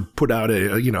nobody's ever put out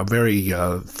a very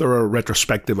thorough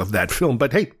retrospective of that film.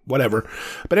 But hey, whatever.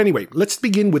 But anyway, let's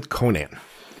begin with Conan.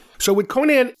 So with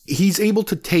Conan, he's able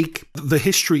to take the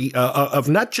history of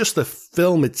not just the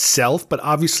film itself, but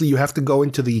obviously you have to go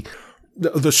into the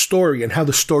story and how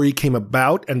the story came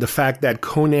about, and the fact that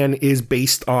Conan is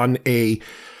based on a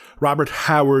Robert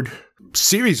Howard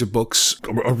series of books.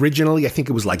 Originally, I think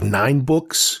it was like 9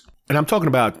 books. And I'm talking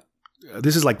about,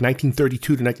 this is like 1932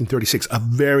 to 1936, a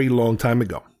very long time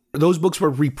ago. Those books were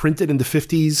reprinted in the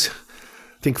 50s,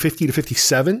 I think 50 to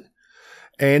 57.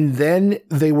 And then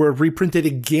they were reprinted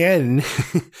again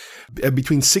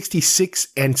between 66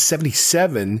 and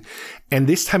 77. And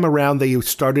this time around, they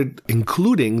started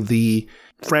including the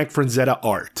Frank Frazetta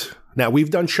art. Now,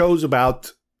 we've done shows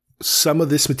about some of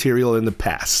this material in the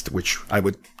past, which I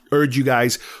would urge you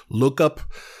guys, look up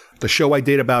the show I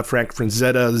did about Frank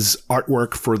Frazetta's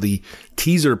artwork for the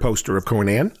teaser poster of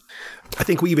Conan. I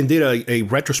think we even did a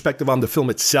retrospective on the film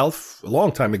itself a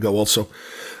long time ago also.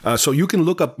 So you can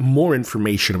look up more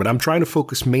information, but I'm trying to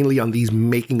focus mainly on these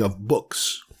making of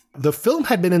books. The film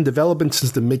had been in development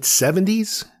since the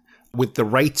mid-70s with the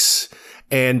rights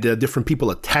and different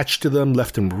people attached to them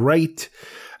left and right.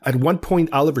 At one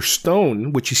point, Oliver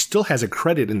Stone, which he still has a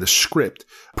credit in the script,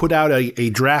 put out a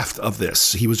draft of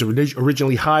this. He was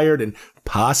originally hired and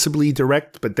possibly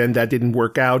direct, but then that didn't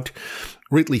work out.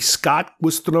 Ridley Scott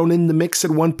was thrown in the mix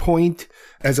at one point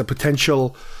as a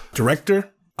potential director.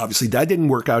 Obviously, that didn't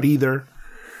work out either.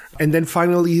 And then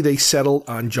finally, they settled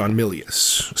on John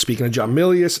Milius. Speaking of John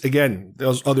Milius, again,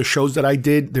 those other shows that I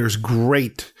did, there's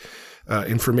great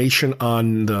information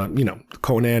on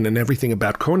Conan and everything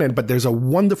about Conan, but there's a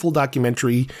wonderful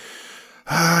documentary.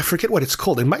 I forget what it's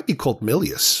called. It might be called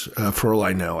Milius, for all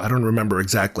I know. I don't remember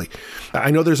exactly.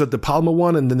 I know there's a De Palma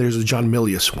one, and then there's a John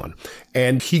Milius one.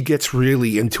 And he gets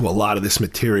really into a lot of this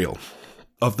material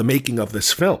of the making of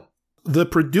this film. The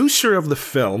producer of the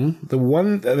film, the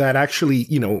one that actually,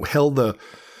 held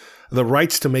the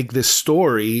rights to make this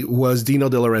story, was Dino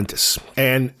De Laurentiis.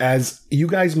 And as you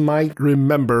guys might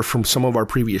remember from some of our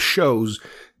previous shows,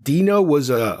 Dino was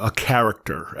a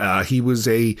character. He was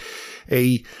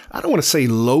I don't want to say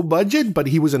low budget, but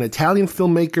he was an Italian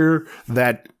filmmaker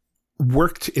that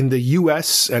worked in the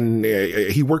U.S. and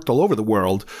he worked all over the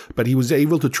world, but he was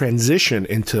able to transition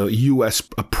into U.S.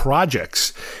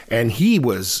 projects. And he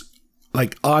was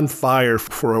like on fire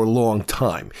for a long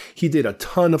time. He did a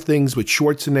ton of things with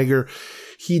Schwarzenegger.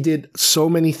 He did so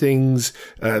many things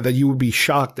that you would be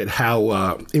shocked at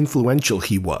how influential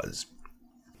he was.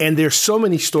 And there's so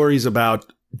many stories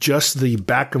about just the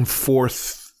back and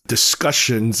forth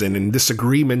discussions and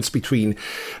disagreements between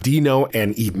Dino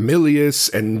and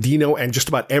Milius, and Dino and just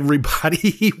about everybody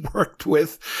he worked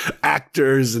with,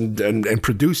 actors and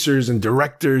producers and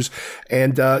directors.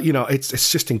 And,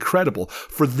 it's just incredible.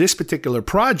 For this particular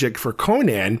project, for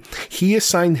Conan, he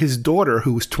assigned his daughter,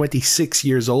 who was 26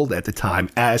 years old at the time,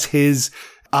 as his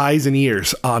eyes and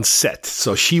ears on set.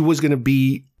 So she was going to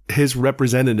be his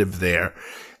representative there.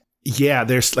 Yeah,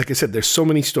 like I said, there's so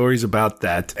many stories about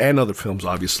that and other films,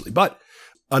 obviously. But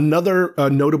another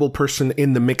notable person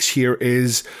in the mix here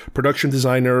is production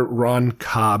designer Ron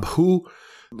Cobb, who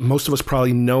most of us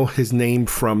probably know his name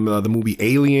from the movie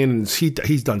Alien.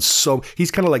 He's done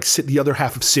he's kind of like the other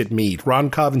half of Sid Mead.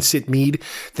 Ron Cobb and Sid Mead,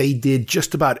 they did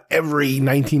just about every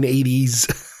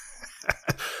 1980s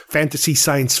fantasy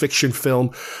science fiction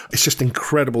film. It's just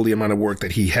incredible the amount of work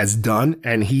that he has done,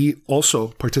 and he also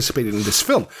participated in this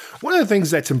film. One of the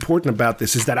things that's important about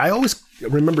this is that I always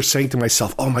remember saying to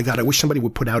myself, oh my God, I wish somebody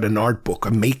would put out an art book,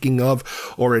 a making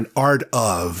of or an art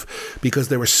of, because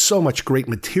there was so much great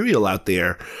material out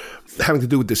there having to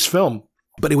do with this film,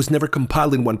 but it was never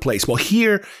compiled in one place. Well,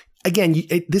 here again,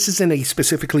 this isn't a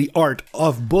specifically art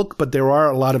of book, but there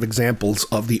are a lot of examples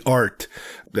of the art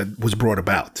that was brought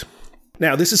about.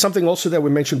 Now, this is something also that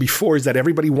we mentioned before, is that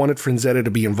everybody wanted Frazetta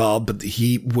to be involved, but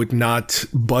he would not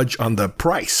budge on the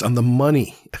price, on the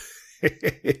money.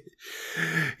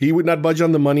 He would not budge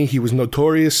on the money. He was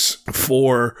notorious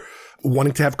for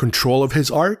wanting to have control of his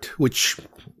art, which,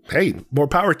 hey, more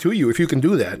power to you if you can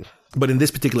do that. But in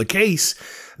this particular case,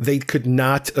 they could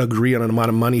not agree on an amount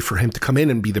of money for him to come in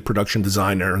and be the production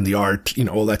designer and the art,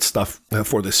 all that stuff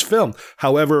for this film.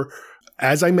 However,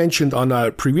 as I mentioned on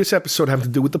a previous episode having to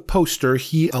do with the poster,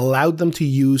 he allowed them to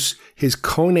use his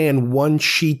Conan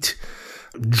one-sheet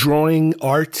drawing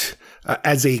art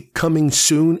as a coming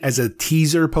soon, as a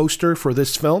teaser poster for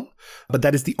this film. But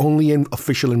that is the only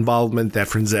official involvement that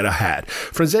Frazetta had.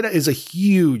 Frazetta is a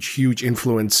huge, huge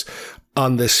influence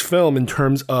on this film in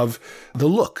terms of the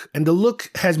look. And the look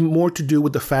has more to do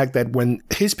with the fact that when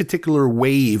his particular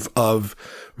wave of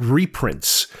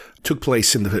reprints took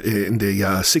place in the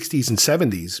 60s and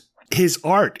 70s, his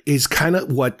art is kind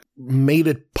of what made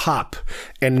it pop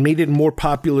and made it more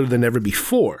popular than ever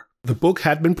before. The book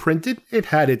had been printed. It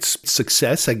had its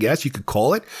success, I guess you could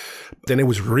call it. Then it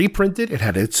was reprinted. It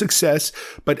had its success.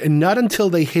 But not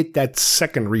until they hit that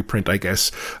second reprint, I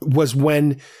guess, was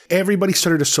when everybody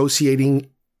started associating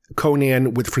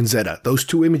Conan with Frazetta. Those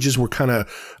two images were kind of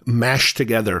mashed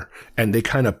together, and they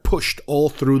kind of pushed all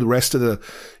through the rest of the,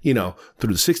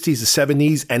 through the 60s, the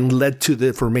 70s, and led to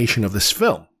the formation of this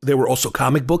film. There were also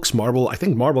comic books. I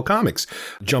think Marvel Comics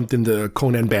jumped in the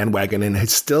Conan bandwagon, and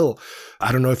it's still,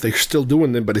 I don't know if they're still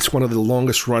doing them, but it's one of the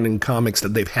longest running comics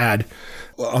that they've had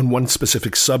on one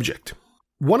specific subject.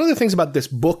 One of the things about this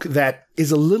book that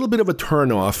is a little bit of a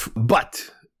turnoff, but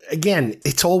again,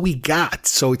 it's all we got.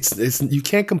 So it's you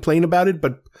can't complain about it.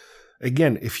 But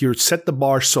again, if you set the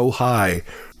bar so high,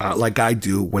 like I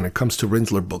do when it comes to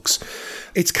Rinzler books,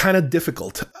 it's kind of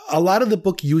difficult. A lot of the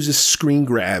book uses screen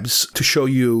grabs to show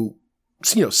you,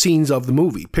 scenes of the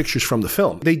movie, pictures from the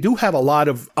film. They do have a lot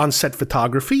of on-set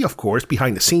photography, of course,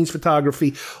 behind-the-scenes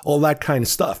photography, all that kind of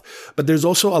stuff. But there's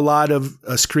also a lot of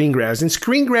screen grabs. And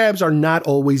screen grabs are not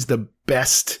always the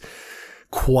best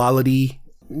quality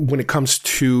when it comes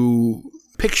to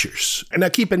pictures. And now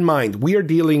keep in mind, we are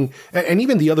dealing, and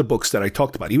even the other books that I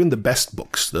talked about, even the best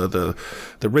books, the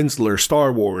Rinzler,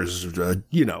 Star Wars,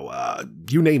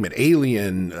 you name it,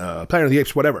 Alien, Planet of the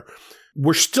Apes, whatever.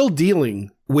 We're still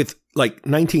dealing with like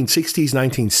 1960s,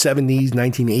 1970s,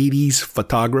 1980s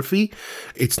photography.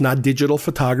 It's not digital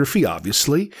photography,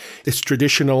 obviously. It's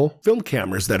traditional film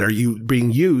cameras that are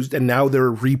being used, and now they're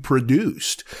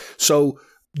reproduced. So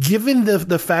given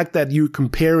the fact that you're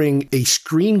comparing a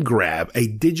screen grab, a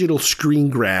digital screen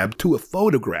grab, to a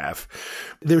photograph,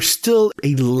 there's still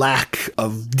a lack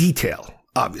of detail,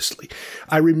 obviously.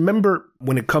 I remember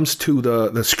when it comes to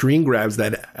the screen grabs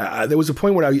that there was a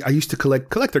point where I used to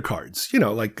collect collector cards,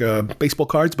 like baseball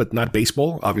cards, but not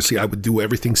baseball. Obviously, I would do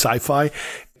everything sci-fi.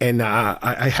 And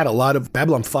I had a lot of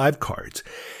Babylon 5 cards.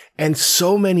 And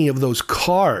so many of those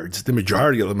cards, the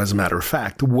majority of them, as a matter of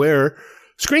fact, were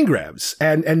screen grabs.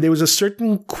 And there was a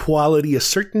certain quality, a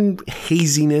certain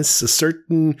haziness, a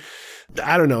certain,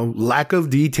 lack of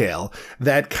detail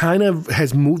that kind of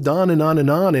has moved on and on and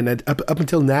on. And up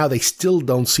until now, they still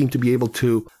don't seem to be able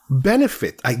to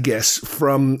benefit, I guess,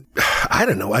 from, a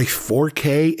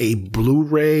 4K, a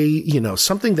Blu-ray,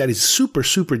 something that is super,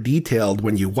 super detailed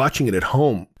when you're watching it at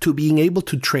home, to being able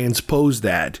to transpose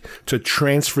that, to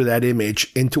transfer that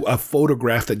image into a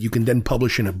photograph that you can then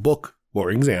publish in a book, for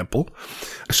example.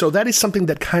 So that is something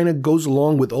that kind of goes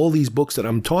along with all these books that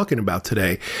I'm talking about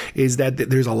today, is that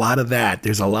there's a lot of that.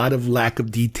 There's a lot of lack of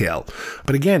detail.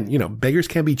 But again, beggars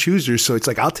can't be choosers. So it's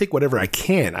like, I'll take whatever I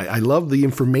can. I love the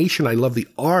information. I love the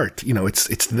art.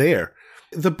 It's there.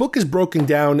 The book is broken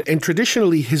down, and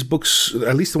traditionally his books,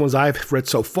 at least the ones I've read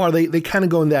so far, they kind of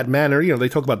go in that manner. They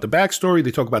talk about the backstory,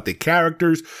 they talk about the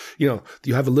characters. You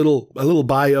have a little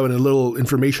bio and a little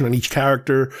information on each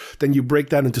character. Then you break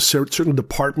that into certain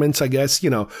departments, I guess.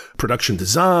 Production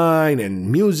design and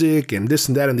music and this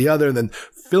and that and the other, and then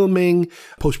filming,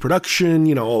 post-production,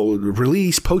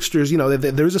 release, posters,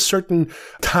 there's a certain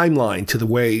timeline to the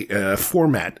way,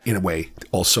 format in a way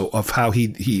also of how he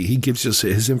gives us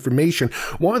his information.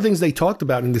 One of the things they talked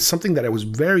about, and it's something that I was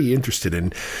very interested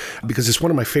in because it's one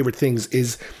of my favorite things,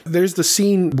 is there's the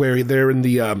scene where they're in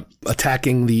the,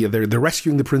 attacking they're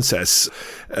rescuing the princess,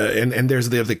 and there's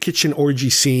the kitchen orgy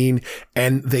scene,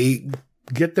 and they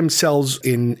get themselves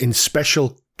in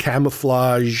special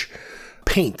camouflage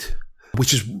paint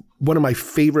which is one of my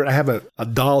favorite. I have a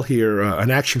doll here,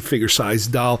 an action figure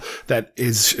sized doll that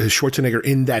is Schwarzenegger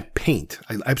in that paint.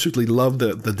 I absolutely love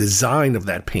the design of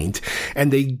that paint.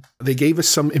 And they gave us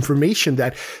some information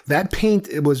that paint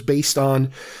was based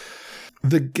on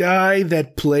the guy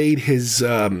that played his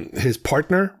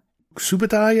partner,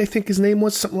 Subotai, I think his name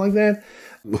was, something like that,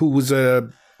 who was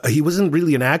he wasn't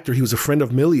really an actor. He was a friend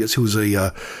of Milius, who was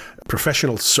a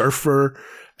professional surfer.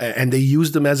 And they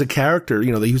used him as a character,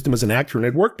 they used him as an actor, and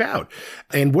it worked out.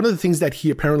 And one of the things that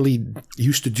he apparently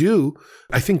used to do,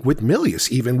 I think with Milius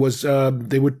even, was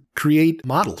they would create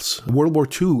models, World War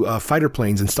II fighter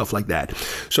planes and stuff like that.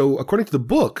 So according to the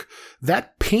book,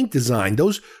 that paint design,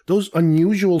 those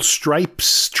unusual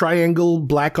stripes, triangle,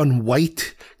 black on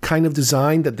white kind of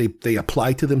design that they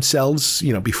applied to themselves,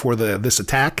 before this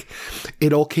attack,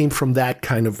 it all came from that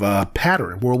kind of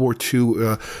pattern, World War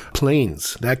II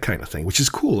planes, that kind of thing, which is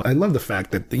cool. I love the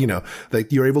fact that, that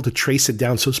you're able to trace it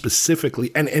down so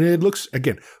specifically. And it looks,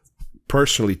 again,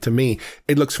 personally to me,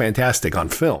 it looks fantastic on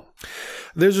film.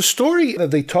 There's a story that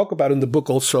they talk about in the book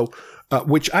also,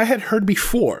 which I had heard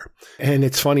before. And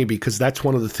it's funny because that's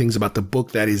one of the things about the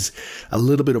book that is a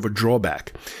little bit of a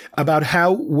drawback, about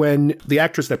how when the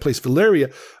actress that plays Valeria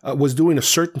was doing a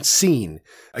certain scene,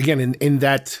 again, in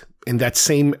that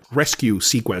same rescue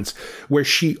sequence, where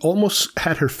she almost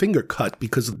had her finger cut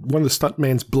because one of the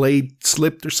stuntman's blade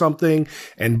slipped or something,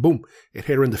 and boom, it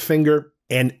hit her in the finger.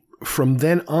 And from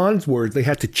then onward, they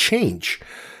had to change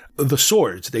the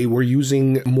swords. They were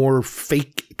using more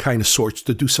fake kind of swords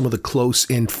to do some of the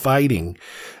close-in fighting,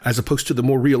 as opposed to the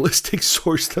more realistic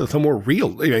swords, the more real,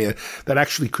 that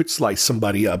actually could slice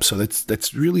somebody up. So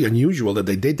that's really unusual that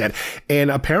they did that.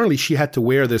 And apparently she had to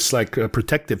wear this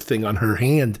protective thing on her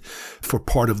hand for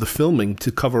part of the filming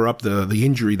to cover up the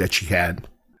injury that she had.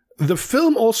 The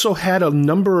film also had a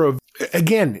number of,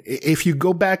 again, if you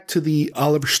go back to the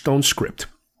Oliver Stone script,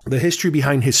 the history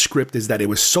behind his script is that it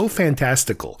was so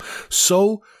fantastical,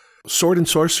 so sword and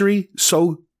sorcery,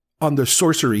 so on the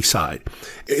sorcery side.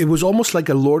 It was almost like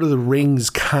a Lord of the Rings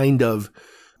kind of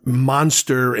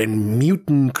monster and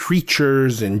mutant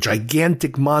creatures and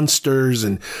gigantic monsters.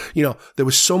 And, there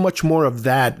was so much more of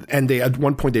that. And at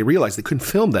one point they realized they couldn't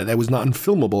film that. That was not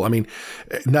unfilmable. I mean,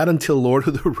 not until Lord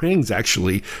of the Rings,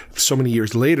 actually, so many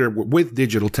years later, with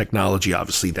digital technology,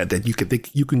 obviously,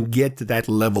 that you can get to that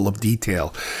level of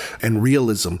detail and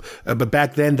realism. But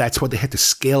back then, that's what they had to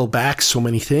scale back so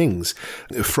many things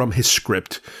from his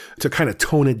script to kind of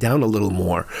tone it down a little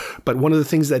more. But one of the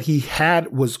things that he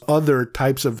had was other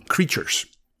types of creatures.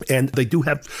 And they do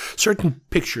have certain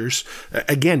pictures.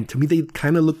 Again, to me, they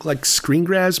kind of look like screen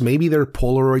grabs. Maybe they're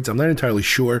Polaroids. I'm not entirely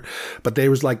sure. But there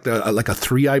was like a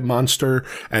three-eyed monster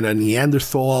and a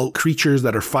Neanderthal creatures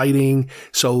that are fighting.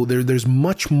 So there's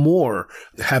much more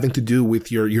having to do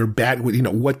with your bad,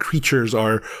 what creatures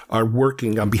are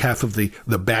working on behalf of the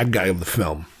bad guy of the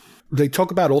film. They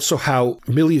talk about also how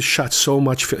Milius shot so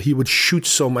much. He would shoot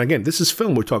so much. Again, this is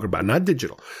film we're talking about, not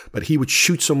digital. But he would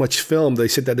shoot so much film. They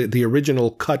said that the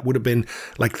original cut would have been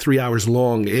like 3 hours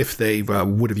long if they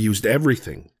would have used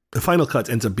everything. The final cut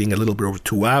ends up being a little bit over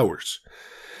 2 hours.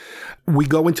 We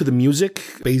go into the music.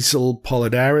 Basil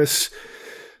Polidaris,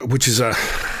 which is a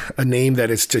name that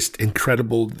is just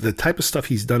incredible. The type of stuff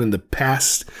he's done in the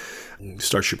past.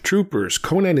 Starship Troopers.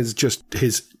 Conan is just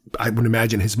I would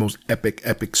imagine his most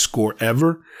epic score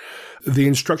ever. The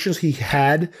instructions he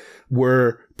had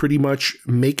were pretty much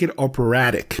make it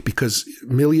operatic, because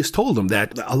Milius told him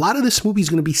that a lot of this movie is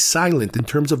going to be silent in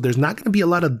terms of there's not going to be a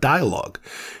lot of dialogue.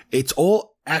 It's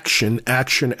all action,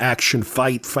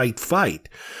 fight.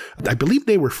 I believe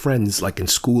they were friends like in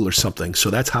school or something, so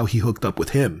that's how he hooked up with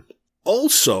him.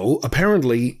 Also,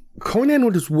 apparently, Conan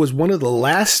was one of the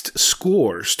last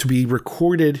scores to be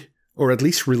recorded or at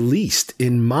least released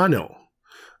in mono,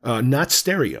 not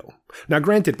stereo. Now,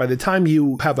 granted, by the time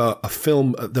you have a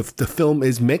film, the film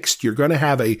is mixed, you're going to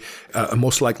have a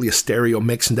most likely a stereo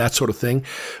mix and that sort of thing.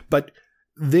 But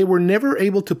they were never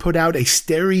able to put out a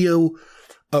stereo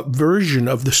version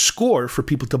of the score for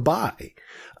people to buy.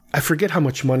 I forget how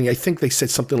much money. I think they said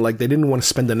something like they didn't want to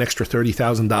spend an extra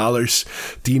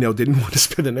 $30,000. Dino didn't want to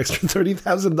spend an extra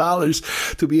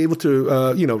 $30,000 to be able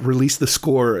to, release the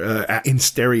score in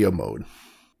stereo mode.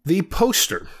 The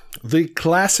poster, the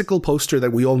classical poster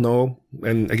that we all know,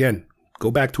 and again,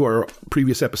 go back to our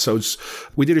previous episodes.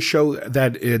 We did a show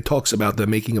that talks about the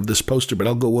making of this poster, but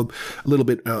I'll go a little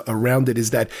bit around it, is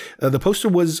that the poster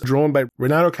was drawn by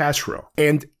Renato Castro.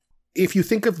 And if you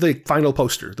think of the final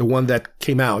poster, the one that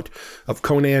came out of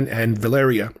Conan and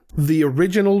Valeria, the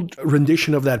original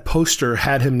rendition of that poster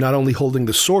had him not only holding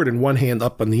the sword in one hand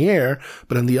up in the air,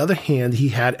 but on the other hand, he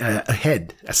had a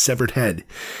head, a severed head.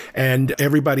 And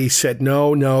everybody said,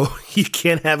 no, you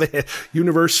can't have a head.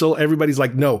 Universal, everybody's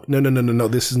like, no,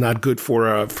 this is not good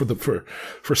for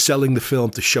selling the film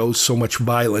to show so much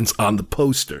violence on the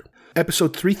poster.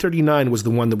 Episode 339 was the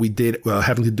one that we did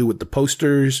having to do with the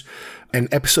posters.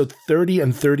 And episode 30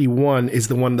 and 31 is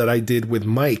the one that I did with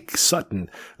Mike Sutton,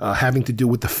 having to do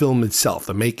with the film itself,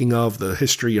 the making of, the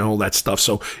history, and all that stuff.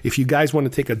 So if you guys want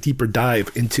to take a deeper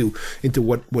dive into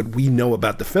what we know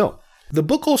about the film. The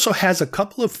book also has a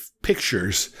couple of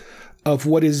pictures of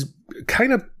what is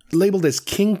kind of labeled as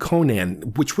King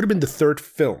Conan, which would have been the third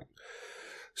film.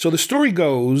 So the story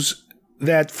goes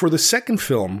that for the second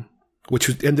film,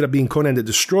 which ended up being Conan the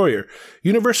Destroyer,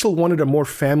 Universal wanted a more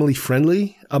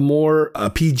family-friendly, a more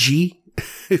PG,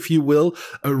 if you will,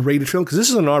 a rated film, because this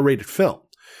is an R-rated film.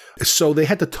 So they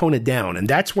had to tone it down. And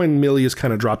that's when Milius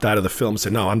kind of dropped out of the film and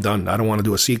said, no, I'm done. I don't want to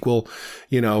do a sequel.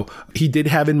 He did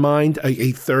have in mind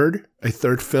a third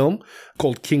film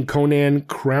called King Conan,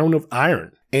 Crown of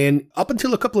Iron. And up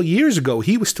until a couple of years ago,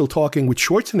 he was still talking with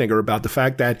Schwarzenegger about the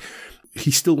fact that he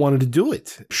still wanted to do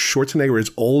it. Schwarzenegger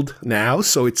is old now,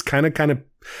 so it's kind of,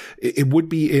 it would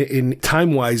be in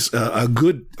time-wise a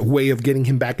good way of getting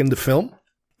him back into film.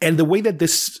 And the way that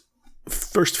this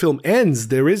first film ends,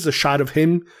 there is a shot of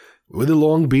him with a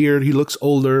long beard. He looks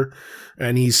older,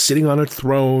 and he's sitting on a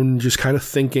throne, just kind of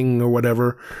thinking or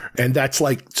whatever. And that's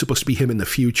like supposed to be him in the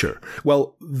future.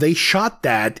 Well, they shot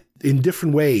that in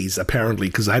different ways, apparently,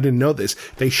 because I didn't know this.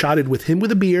 They shot it with him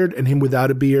with a beard and him without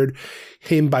a beard,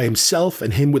 him by himself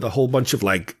and him with a whole bunch of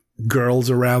girls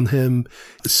around him.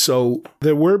 So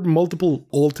there were multiple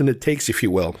alternate takes, if you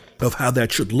will, of how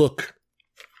that should look.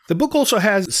 The book also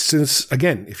has, since,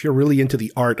 again, if you're really into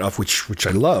the art of, which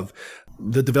I love,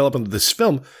 the development of this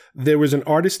film, there was an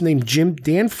artist named Jim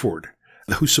Danford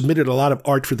who submitted a lot of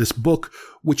art for this book,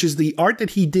 which is the art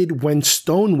that he did when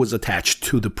Stone was attached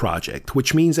to the project,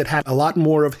 which means it had a lot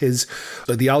more of his,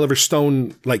 the Oliver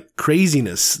Stone,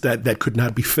 craziness that could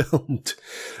not be filmed.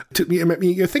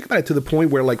 You think about it to the point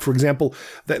where, for example,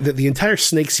 the entire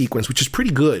snake sequence, which is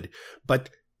pretty good, but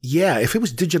yeah, if it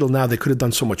was digital now, they could have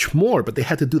done so much more, but they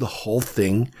had to do the whole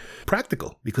thing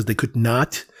practical because they could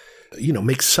not,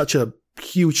 make such a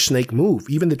huge snake move.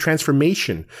 Even the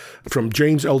transformation from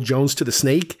James Earl Jones to the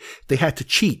snake, they had to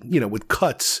cheat, with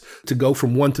cuts to go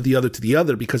from one to the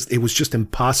other because it was just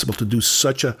impossible to do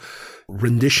such a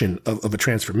rendition of a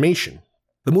transformation.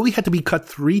 The movie had to be cut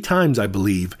 3 times, I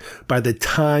believe, by the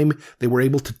time they were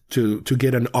able to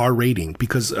get an R rating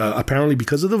because apparently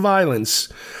because of the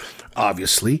violence,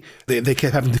 obviously, they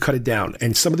kept having to cut it down.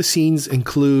 And some of the scenes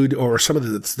include, or some of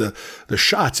the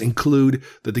shots include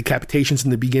the decapitations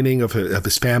in the beginning of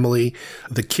his family,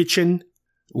 the kitchen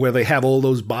where they have all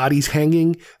those bodies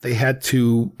hanging. They had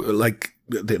to,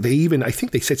 they even, I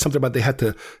think they said something about they had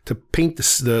to paint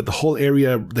the whole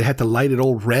area. They had to light it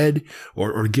all red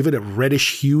or give it a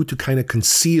reddish hue to kind of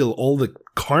conceal all the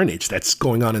carnage that's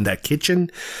going on in that kitchen.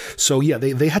 So yeah,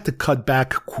 they had to cut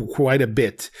back quite a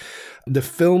bit. The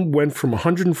film went from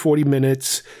 140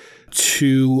 minutes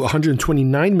to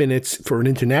 129 minutes for an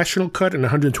international cut and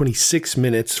 126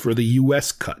 minutes for the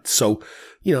US cut. So,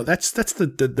 that's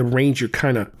the range you're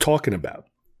kind of talking about.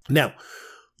 Now,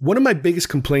 one of my biggest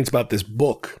complaints about this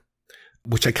book,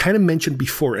 which I kind of mentioned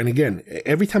before, and again,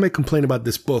 every time I complain about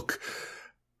this book,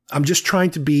 I'm just trying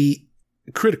to be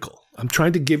critical. I'm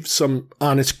trying to give some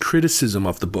honest criticism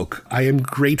of the book. I am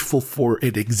grateful for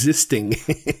it existing.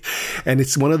 And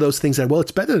it's one of those things that,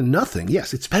 it's better than nothing.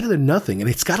 Yes, it's better than nothing. And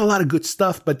it's got a lot of good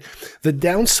stuff. But the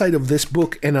downside of this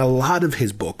book and a lot of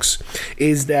his books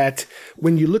is that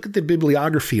when you look at the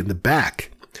bibliography in the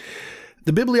back,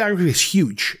 the bibliography is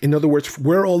huge. In other words,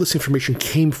 where all this information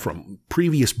came from,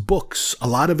 previous books, a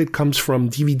lot of it comes from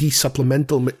DVD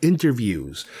supplemental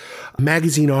interviews,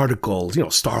 magazine articles,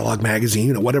 Starlog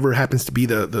magazine, whatever happens to be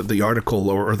the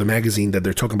article or the magazine that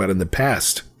they're talking about in the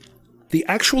past. The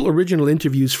actual original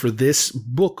interviews for this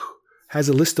book has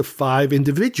a list of 5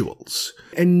 individuals.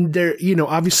 And there,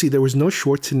 obviously there was no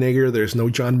Schwarzenegger, there's no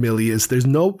John Milius, there's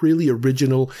no really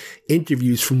original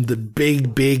interviews from the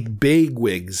big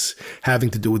wigs having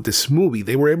to do with this movie.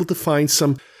 They were able to find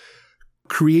some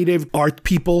creative art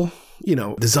people,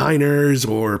 designers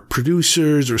or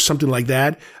producers or something like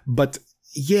that. But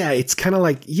yeah, it's kind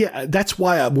of that's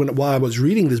why while I was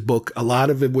reading this book, a lot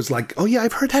of it was oh yeah,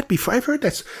 I've heard that before. I've heard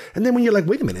that. And then when you're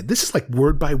wait a minute, this is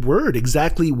word by word,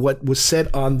 exactly what was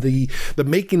said on the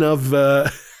making of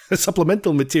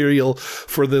supplemental material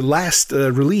for the last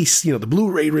release, the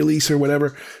Blu-ray release or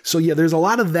whatever. So yeah, there's a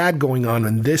lot of that going on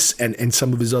in this and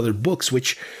some of his other books,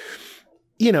 which,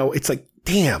 it's like,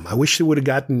 damn, I wish they would have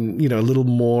gotten, a little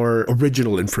more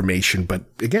original information. But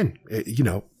again,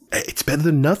 it's better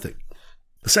than nothing.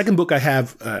 The second book I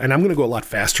have, and I'm going to go a lot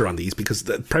faster on these because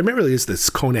primarily is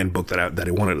this Conan book that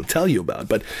I wanted to tell you about.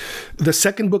 But the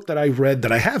second book that I read,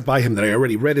 that I have by him, that I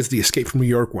already read, is the Escape from New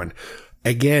York one.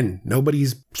 Again,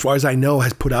 nobody's, as far as I know,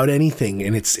 has put out anything.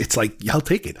 And it's like, yeah, I'll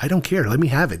take it. I don't care. Let me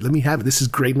have it. This is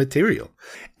great material.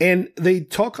 And they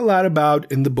talk a lot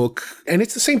about in the book, and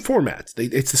it's the same format.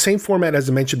 It's the same format as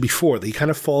I mentioned before. They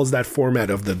kind of follows that format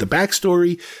of the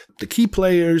backstory, the key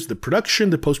players, the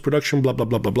production, the post-production, blah, blah,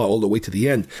 blah, blah, blah, all the way to the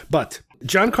end. But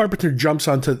John Carpenter jumps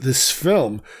onto this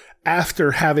film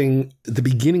after having the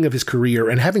beginning of his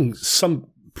career and having some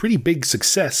pretty big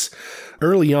success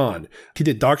early on. He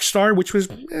did Dark Star, which was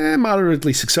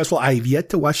moderately successful. I've yet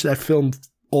to watch that film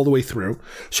all the way through.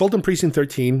 Assault on Precinct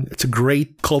 13. It's a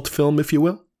great cult film, if you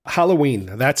will.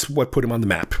 Halloween, that's what put him on the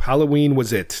map. Halloween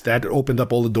was it. That opened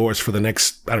up all the doors for the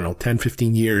next, 10,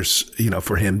 15 years,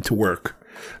 for him to work.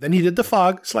 Then he did The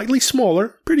Fog, slightly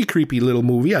smaller, pretty creepy little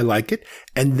movie. I like it.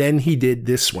 And then he did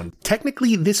this one.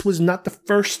 Technically, this was not the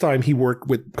first time he worked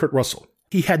with Kurt Russell.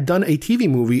 He had done a TV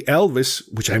movie, Elvis,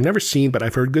 which I've never seen, but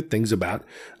I've heard good things about,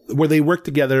 where they worked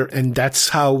together, and that's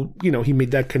how, he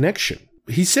made that connection.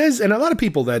 He says, and a lot of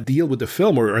people that deal with the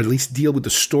film, or at least deal with the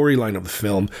storyline of the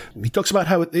film, he talks about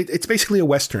how it's basically a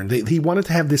Western. He wanted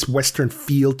to have this Western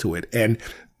feel to it, and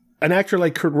an actor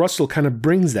like Kurt Russell kind of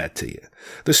brings that to you.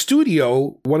 The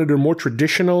studio wanted a more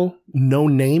traditional,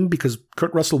 known name, because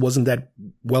Kurt Russell wasn't that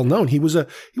well known. He was a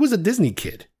Disney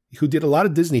kid who did a lot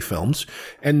of Disney films,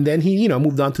 and then he,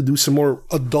 moved on to do some more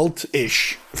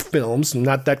adult-ish films,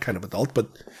 not that kind of adult, but,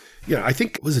 I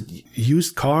think, was it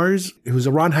Used Cars? It was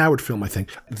a Ron Howard film, I think,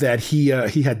 that he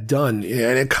had done,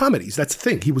 and comedies, that's the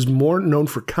thing. He was more known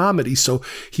for comedy, so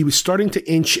he was starting to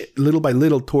inch little by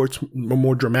little towards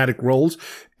more dramatic roles,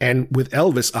 and with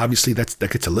Elvis, obviously, that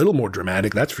gets a little more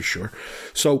dramatic, that's for sure.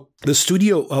 So the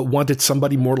studio wanted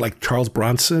somebody more like Charles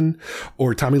Bronson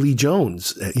or Tommy Lee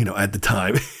Jones, at the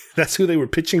time. That's who they were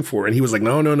pitching for. And he was like,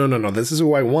 no, this is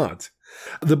who I want.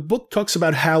 The book talks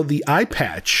about how the eye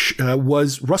patch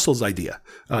was Russell's idea.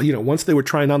 Once they were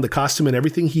trying on the costume and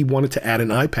everything, he wanted to add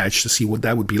an eye patch to see what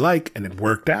that would be like, and it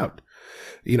worked out.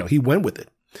 He went with it.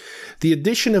 The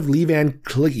addition of Lee Van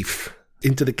Cleef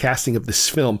into the casting of this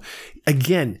film,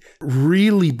 again,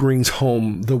 really brings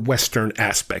home the Western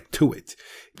aspect to it.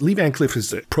 Lee Van Cleef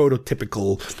is a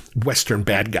prototypical Western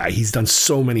bad guy. He's done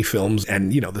so many films,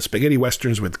 and, the spaghetti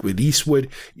Westerns with Eastwood,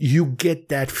 you get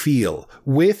that feel.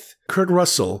 With Kurt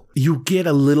Russell, you get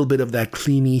a little bit of that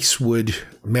Clint Eastwood,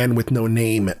 man with no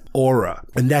name aura,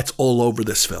 and that's all over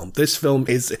this film. This film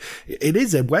is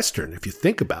a Western, if you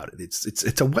think about it.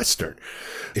 It's a Western.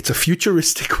 It's a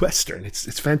futuristic Western.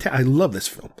 It's fantastic. I love this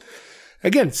film.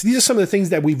 Again, these are some of the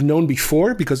things that we've known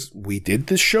before because we did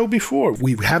this show before.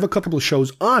 We have a couple of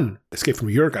shows on Escape from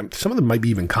New York. Some of them might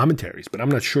be even commentaries, but I'm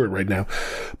not sure right now.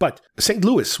 But St.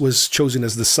 Louis was chosen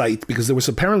as the site because there was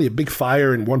apparently a big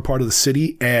fire in one part of the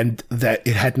city and that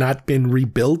it had not been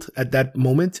rebuilt at that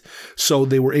moment. So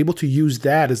they were able to use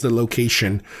that as the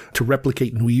location to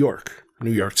replicate New York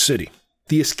City.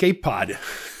 The escape pod.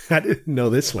 I didn't know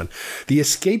this one. The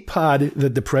escape pod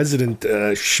that the president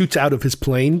shoots out of his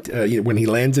plane when he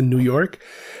lands in New York.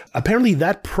 Apparently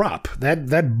that prop,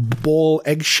 that ball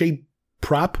egg-shaped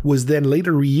prop was then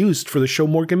later reused for the show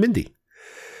Mork and Mindy.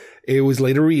 It was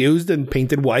later reused and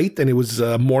painted white, and it was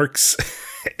Mork's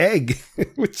egg,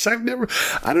 which I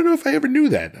don't know if I ever knew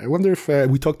that. I wonder if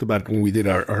we talked about it when we did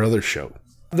our other show.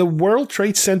 The World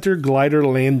Trade Center glider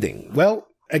landing. Well,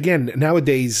 again,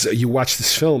 nowadays you watch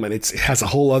this film and it has a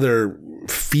whole other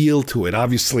feel to it.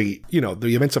 Obviously,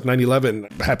 the events of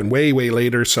 9/11 happened way, way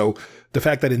later. So the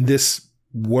fact that in this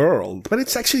world, but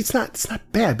it's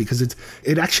not bad because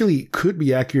it actually could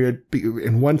be accurate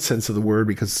in one sense of the word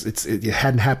because it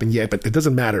hadn't happened yet, but it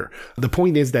doesn't matter. The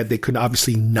point is that they could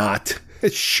obviously not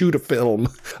shoot a film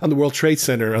on the World Trade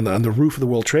Center, on the roof of the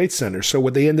World Trade Center. So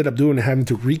what they ended up doing, having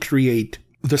to recreate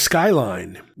the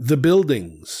skyline, the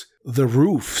buildings, the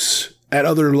roofs at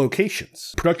other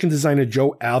locations. Production designer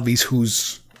Joe Alves,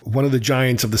 who's one of the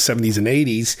giants of the 70s and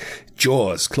 80s,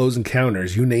 Jaws, Close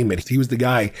Encounters, you name it. He was the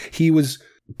guy. He was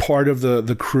part of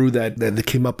the crew that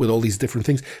came up with all these different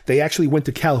things. They actually went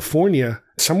to California,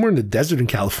 somewhere in the desert in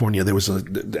California. There was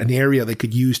an area they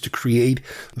could use to create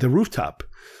the rooftop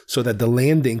so that the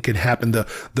landing could happen,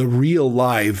 the real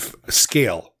live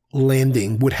scale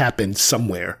landing would happen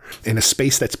somewhere in a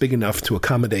space that's big enough to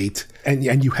accommodate,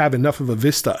 and you have enough of a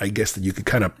vista, I guess, that you could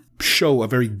kind of show a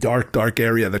very dark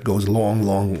area that goes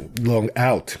long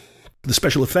out. The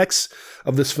special effects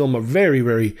of this film are very,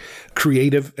 very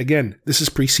creative. Again, this is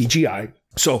pre-CGI.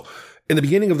 So in the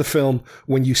beginning of the film,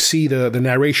 when you see the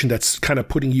narration that's kind of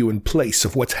putting you in place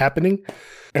of what's happening,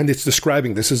 and it's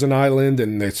describing this is an island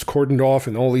and it's cordoned off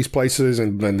in all these places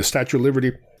and the Statue of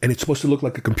Liberty, and it's supposed to look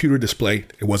like a computer display.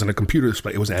 It wasn't a computer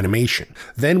display. It was animation.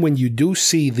 Then when you do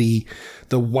see the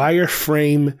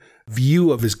wireframe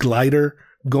view of his glider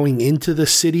going into the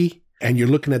city, and you're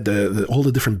looking at all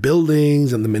the different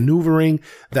buildings and the maneuvering,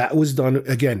 that was done,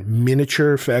 again,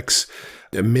 miniature effects,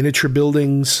 the miniature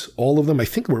buildings, all of them, I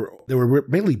think they were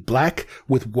mainly black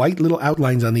with white little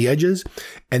outlines on the edges.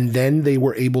 And then they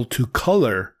were able to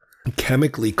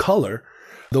chemically color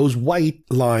those white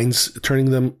lines,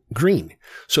 turning them green.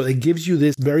 So it gives you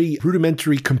this very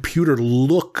rudimentary computer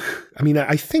look. I mean,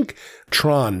 I think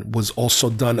Tron was also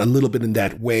done a little bit in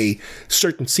that way.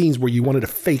 Certain scenes where you wanted to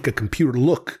fake a computer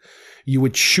look, you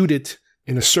would shoot it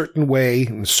in a certain way,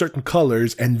 in certain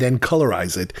colors, and then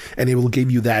colorize it, and it will give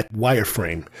you that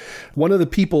wireframe. One of the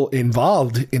people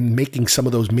involved in making some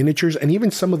of those miniatures, and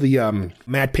even some of the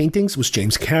matte paintings, was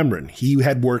James Cameron. He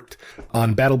had worked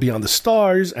on Battle Beyond the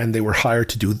Stars, and they were hired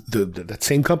to do, that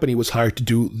same company was hired to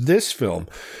do this film.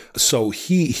 So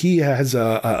he has,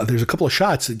 there's a couple of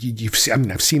shots that you've seen, I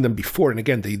mean, I've seen them before, and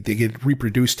again, they get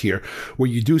reproduced here, where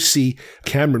you do see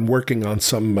Cameron working on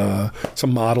some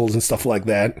models and stuff like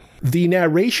that. The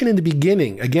narration in the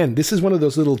beginning, again, this is one of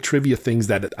those little trivia things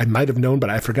that I might have known, but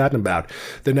I've forgotten about.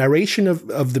 The narration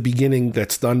of the beginning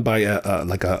that's done by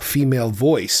a female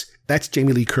voice, that's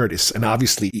Jamie Lee Curtis. And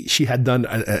obviously she had done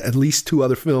at least 2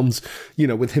 other films,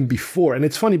 with him before. And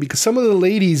it's funny because some of the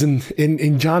ladies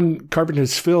in John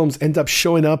Carpenter's films end up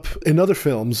showing up in other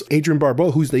films. Adrienne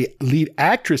Barbeau, who's the lead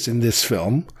actress in this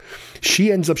film,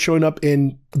 she ends up showing up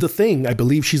in The Thing. I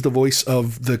believe she's the voice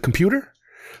of the computer.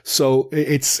 So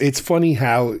it's funny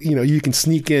how, you can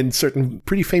sneak in certain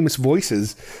pretty famous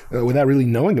voices without really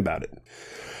knowing about it.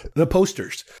 The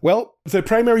posters. Well, the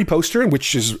primary poster,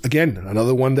 which is, again,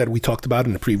 another one that we talked about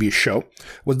in the previous show,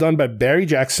 was done by Barry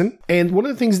Jackson. And one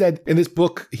of the things that in this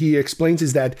book he explains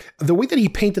is that the way that he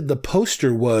painted the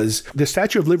poster was the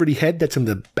Statue of Liberty head that's in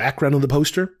the background of the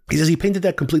poster. He says he painted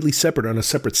that completely separate on a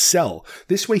separate cell.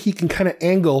 This way he can kind of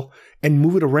angle and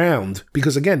move it around,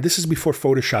 because again, this is before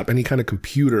Photoshop, any kind of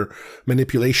computer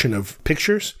manipulation of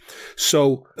pictures.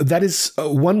 So that is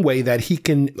one way that he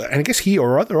can, and I guess he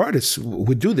or other artists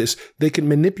would do this, they can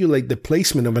manipulate the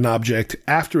placement of an object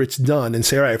after it's done and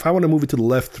say, all right, if I want to move it to the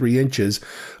left 3 inches,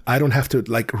 I don't have to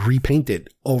repaint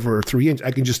it over 3 inches. I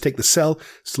can just take the cell,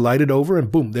 slide it over,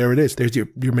 and boom, there it is. There's your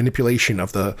manipulation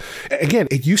of the, again,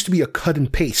 it used to be a cut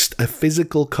and paste, a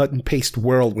physical cut and paste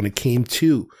world when it came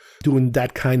to doing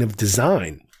that kind of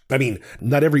design. I mean,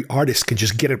 not every artist can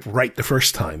just get it right the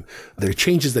first time. There are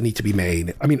changes that need to be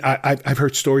made. I mean, I've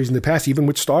heard stories in the past, even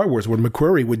with Star Wars, where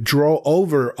McQuarrie would draw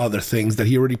over other things that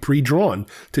he already pre-drawn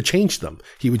to change them.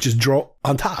 He would just draw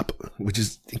on top, which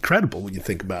is incredible when you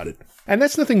think about it. And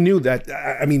that's nothing new. That,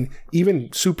 I mean,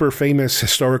 even super famous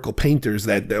historical painters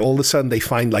that all of a sudden they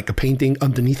find like a painting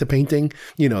underneath a painting,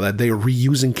 that they are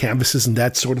reusing canvases and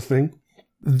that sort of thing.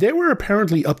 There were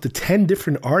apparently up to 10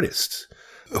 different artists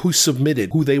who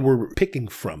submitted, who they were picking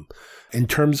from in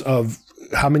terms of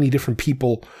how many different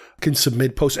people can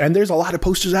submit posters. And there's a lot of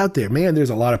posters out there, man. There's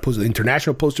a lot of posters,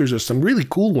 international posters. There's some really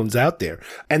cool ones out there.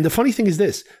 And the funny thing is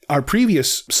this, our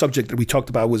previous subject that we talked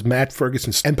about was Matt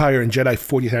Ferguson's Empire-Jedi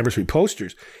 40th anniversary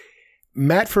posters.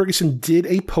 Matt Ferguson did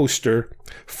a poster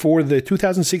for the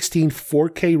 2016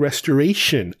 4K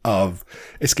restoration of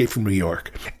Escape from New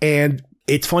York. And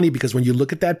it's funny because when you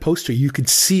look at that poster, you can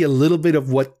see a little bit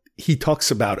of what he talks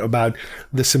about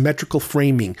the symmetrical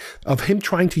framing of him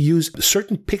trying to use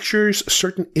certain pictures,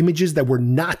 certain images that were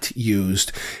not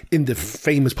used in the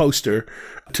famous poster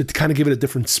to kind of give it a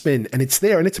different spin. And it's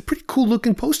there, and it's a pretty cool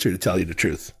looking poster, to tell you the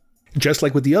truth. Just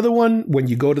like with the other one, when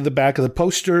you go to the back of the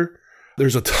poster,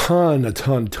 there's a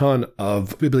ton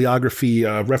of bibliography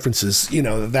references,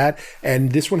 that.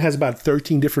 And this one has about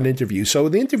 13 different interviews. So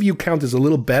the interview count is a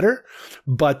little better,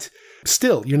 but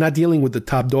still, you're not dealing with the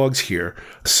top dogs here.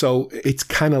 So it's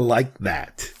kind of like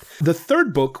that. The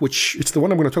third book, which it's the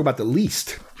one I'm going to talk about the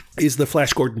least, is the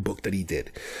Flash Gordon book that he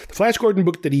did. The Flash Gordon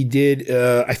book that he did,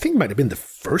 I think might have been the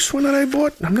first one that I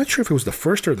bought. I'm not sure if it was the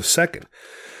first or the second.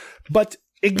 But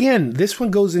again, this one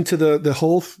goes into the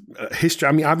whole history.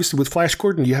 I mean, obviously with Flash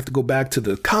Gordon, you have to go back to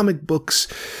the comic books,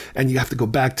 and you have to go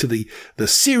back to the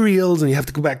serials, and you have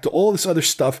to go back to all this other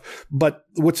stuff. But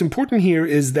what's important here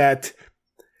is that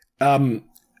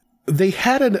they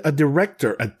had a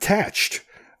director attached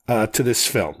to this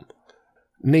film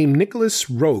named Nicholas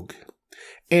Roeg.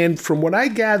 And from what I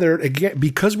gathered, again,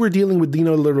 because we're dealing with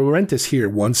Dino De Laurentiis here,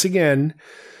 once again,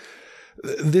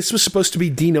 this was supposed to be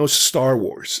Dino's Star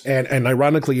Wars. And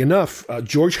ironically enough,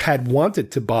 George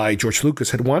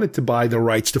Lucas had wanted to buy the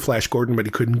rights to Flash Gordon, but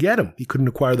he couldn't get them. He couldn't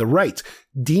acquire the rights.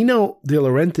 Dino De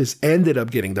Laurentiis ended up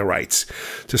getting the rights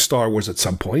to Star Wars at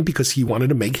some point because he wanted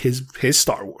to make his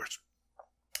Star Wars.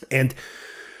 And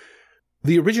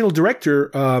the original director,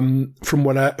 from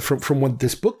what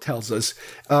this book tells us,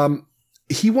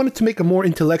 he wanted to make a more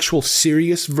intellectual,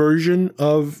 serious version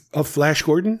of Flash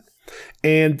Gordon.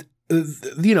 And,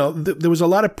 there was a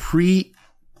lot of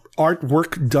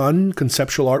artwork done,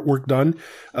 conceptual artwork done,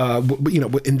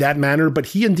 in that manner. But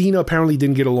he and Dino apparently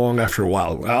didn't get along after a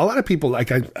while. A lot of people,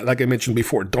 like I mentioned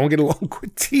before, don't get along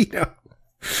with Dino.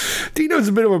 Dino's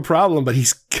a bit of a problem, but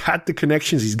he's got the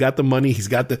connections, he's got the money, he's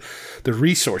got the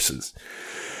resources.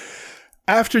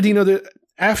 After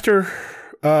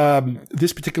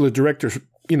this particular director,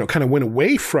 kind of went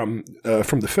away from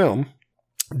the film,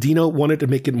 Dino wanted to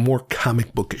make it more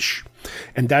comic bookish.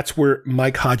 And that's where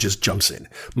Mike Hodges jumps in.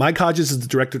 Mike Hodges is the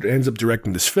director that ends up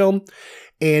directing this film.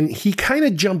 And he kind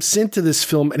of jumps into this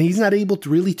film, and he's not able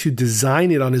to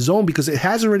design it on his own because it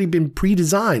has already been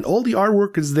pre-designed. All the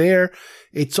artwork is there.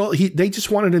 They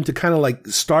just wanted him to kind of like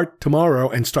start tomorrow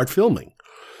and start filming.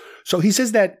 So he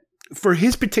says that for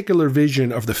his particular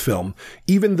vision of the film,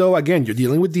 even though, again, you're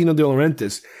dealing with Dino De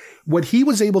Laurentiis, what he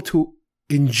was able to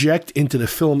inject into the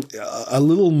film a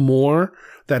little more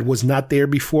that was not there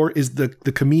before is the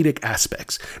comedic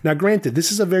aspects. Now, granted,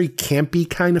 this is a very campy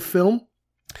kind of film.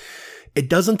 It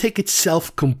doesn't take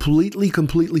itself completely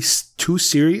too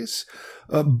serious,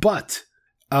 but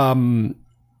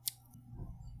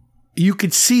you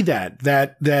could see that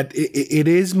it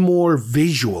is more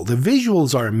visual. The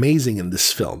visuals are amazing in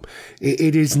this film.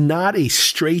 It is not a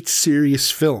straight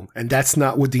serious film, and that's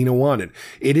not what Dino wanted.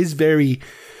 It is very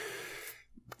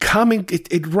comic.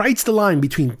 It writes the line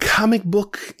between comic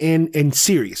book and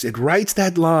serious. It writes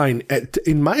that line,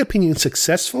 in my opinion,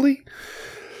 successfully.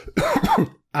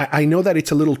 I know that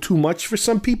it's a little too much for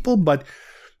some people, but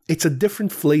it's a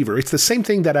different flavor. It's the same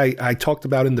thing that I talked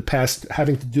about in the past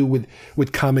having to do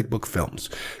with comic book films.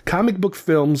 Comic book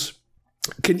films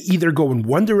can either go in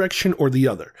one direction or the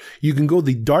other. You can go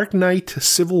the Dark Knight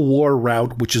Civil War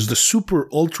route, which is the super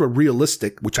ultra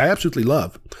realistic, which I absolutely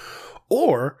love,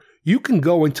 or you can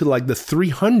go into like the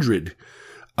 300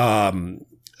 kind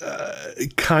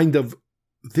of,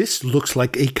 this looks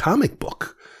like a comic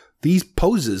book. These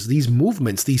poses, these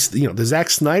movements, the Zack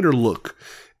Snyder look,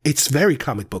 it's very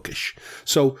comic bookish.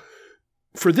 So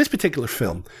for this particular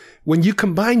film, when you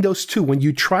combine those two, when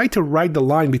you try to ride the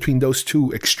line between those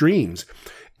two extremes,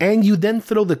 and you then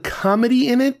throw the comedy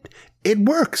in it, it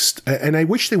works. And I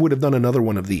wish they would have done another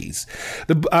one of these.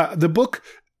 The book,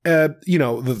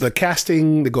 the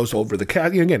casting that goes over the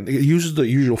cast, again, it uses the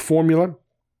usual formula.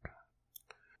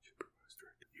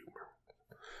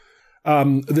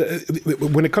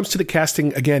 When it comes to the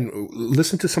casting, again,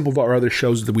 listen to some of our other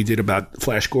shows that we did about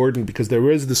Flash Gordon, because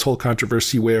there is this whole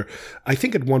controversy where I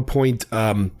think at one point,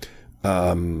 the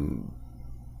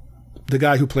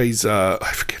guy who plays, I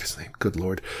forget his name, good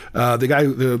Lord, the guy,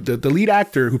 the lead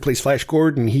actor who plays Flash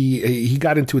Gordon, he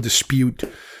got into a dispute,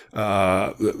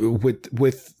 with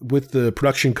the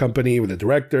production company, with the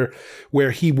director,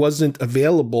 where he wasn't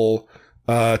available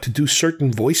to do certain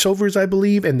voiceovers, I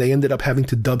believe, and they ended up having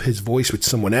to dub his voice with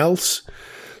someone else.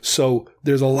 So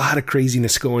there's a lot of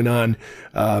craziness going on,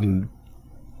 having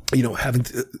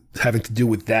to do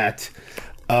with that.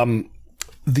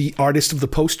 The artist of the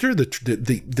poster, the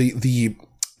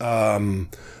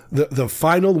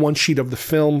final one sheet of the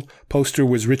film poster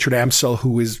was Richard Amsel,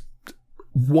 who is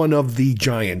one of the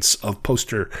giants of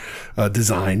poster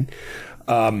design.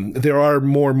 There are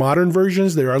more modern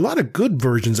versions. There are a lot of good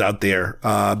versions out there,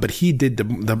 but he did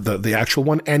the actual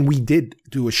one, and we did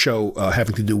do a show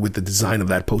having to do with the design of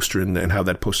that poster and how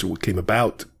that poster came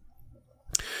about.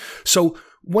 So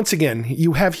once again,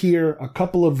 you have here a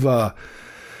couple of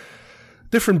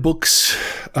different books.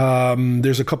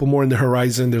 There's a couple more in the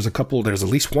horizon. There's at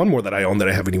least one more that I own that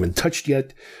I haven't even touched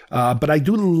yet. But I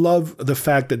do love the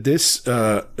fact that this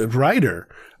writer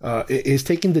is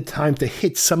taking the time to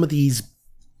hit some of these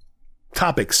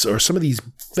topics or some of these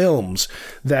films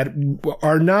that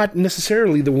are not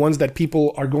necessarily the ones that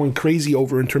people are going crazy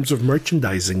over in terms of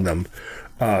merchandising them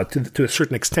to a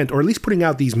certain extent, or at least putting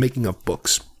out these making of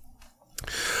books.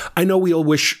 I know we all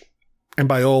wish, and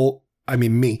by all, I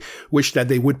mean me, wish that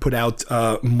they would put out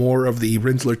more of the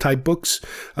Rinsler type books.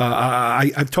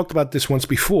 I've talked about this once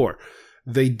before.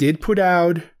 they did put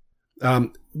out,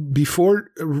 before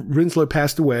Rinsler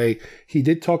passed away, he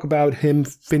did talk about him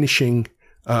finishing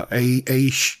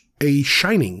The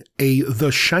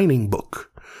Shining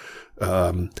book,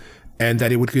 and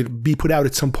that it would be put out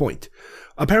at some point.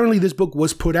 Apparently, this book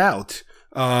was put out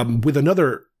with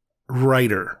another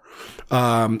writer,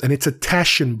 and it's a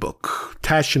Taschen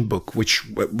book, which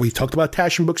we talked about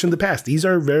Taschen books in the past. These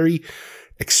are very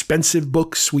expensive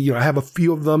books. I have a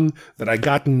few of them that I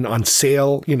gotten on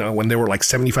sale, when they were like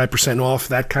 75% off,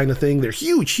 that kind of thing. They're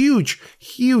huge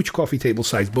coffee table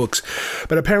sized books.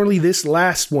 But apparently this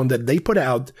last one that they put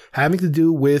out having to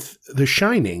do with The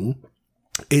Shining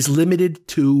is limited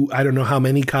to, I don't know how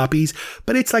many copies,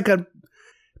 but it's like a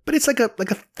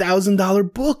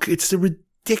 $1,000 book. It's a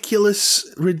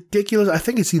ridiculous. I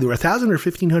think it's either $1,000 or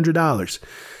 $1,500.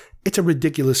 It's a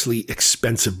ridiculously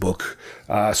expensive book.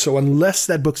 So unless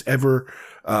that book's ever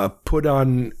put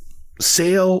on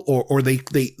sale or they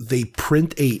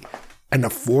print an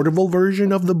affordable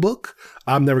version of the book,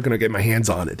 I'm never going to get my hands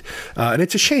on it. And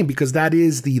it's a shame because that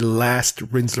is the last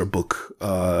Rinsler book,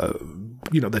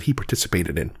 that he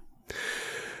participated in.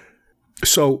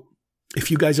 So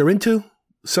if you guys are into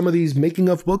some of these making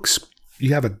of books,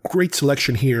 you have a great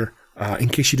selection here in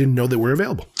case you didn't know they were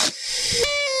available.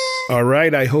 All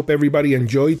right, I hope everybody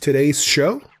enjoyed today's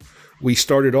show. We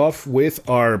started off with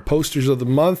our posters of the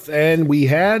month, and we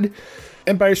had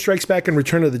Empire Strikes Back and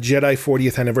Return of the Jedi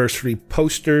 40th anniversary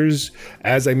posters.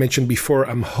 As I mentioned before,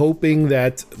 I'm hoping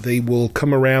that they will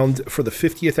come around for the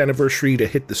 50th anniversary to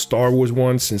hit the Star Wars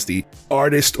one, since the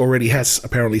artist already has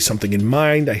apparently something in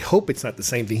mind. I hope it's not the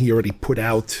same thing he already put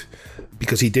out,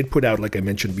 because he did put out, like I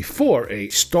mentioned before, a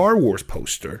Star Wars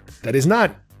poster that is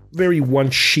not very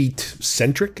one-sheet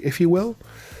centric, if you will.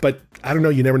 But I don't know,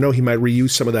 you never know, he might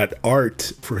reuse some of that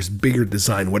art for his bigger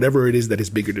design, whatever it is that his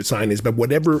bigger design is. But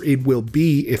whatever it will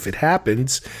be, if it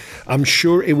happens, I'm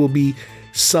sure it will be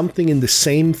something in the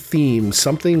same theme,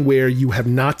 something where you have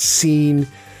not seen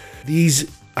these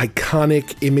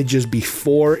iconic images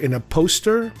before in a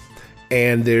poster,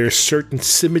 and there's certain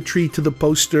symmetry to the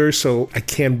poster, so I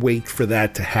can't wait for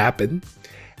that to happen.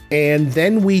 And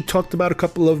then we talked about a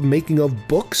couple of making of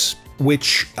books,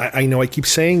 which I know I keep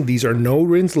saying these are no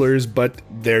Rinslers, but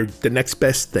they're the next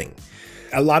best thing.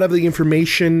 A lot of the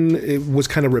information was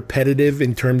kind of repetitive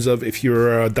in terms of, if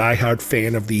you're a diehard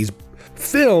fan of these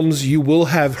films, you will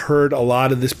have heard a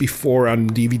lot of this before on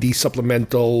DVD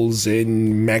supplementals,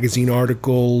 in magazine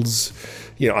articles,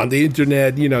 on the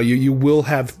internet. You will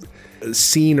have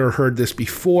seen or heard this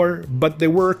before, but there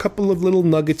were a couple of little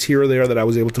nuggets here or there that I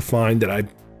was able to find that I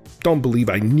don't believe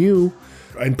I knew.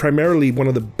 And primarily, one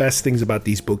of the best things about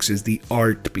these books is the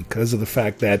art, because of the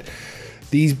fact that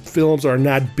these films are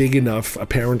not big enough,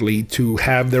 apparently, to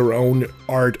have their own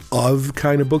art of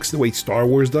kind of books the way Star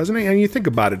Wars does. And you think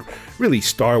about it, really,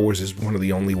 Star Wars is one of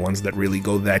the only ones that really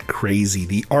go that crazy.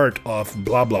 The art of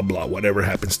blah, blah, blah, whatever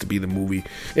happens to be the movie.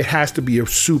 It has to be a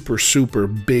super, super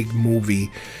big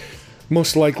movie,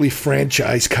 most likely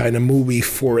franchise kind of movie,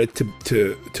 for it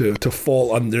to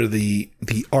fall under the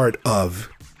art of.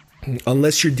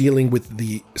 Unless you're dealing with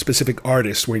the specific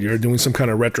artist, where you're doing some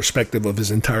kind of retrospective of his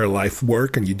entire life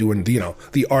work and you're doing,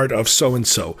 the art of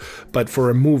so-and-so. But for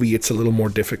a movie, it's a little more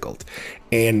difficult.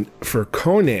 And for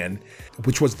Conan,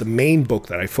 which was the main book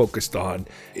that I focused on,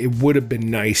 it would have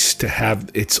been nice to have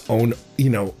its own,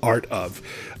 art of.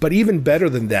 But even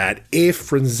better than that, if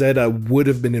Frazetta would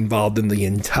have been involved in the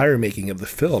entire making of the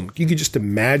film, you could just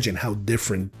imagine how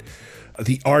different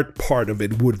the art part of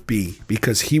it would be,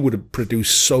 because he would have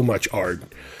produced so much art.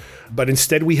 But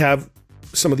instead we have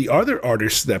some of the other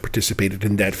artists that participated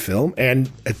in that film,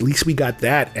 and at least we got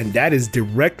that, and that is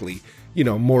directly,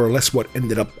 more or less what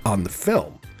ended up on the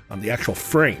film, on the actual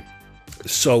frame.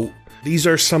 So these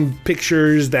are some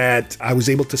pictures that I was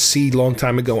able to see a long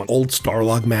time ago on old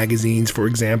Starlog magazines, for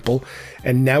example,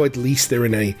 and now at least they're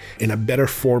in a better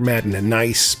format, in a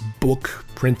nice book,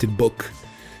 printed book,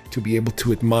 to be able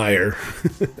to admire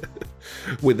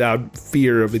without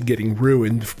fear of it getting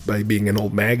ruined by being an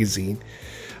old magazine.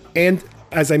 And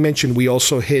as I mentioned, we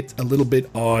also hit a little bit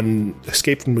on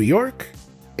Escape from New York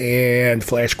and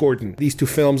Flash Gordon. These two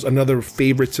films, another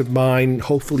favorites of mine.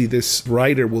 Hopefully this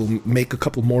writer will make a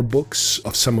couple more books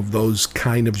of some of those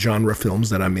kind of genre films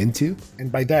that I'm into.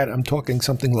 And by that, I'm talking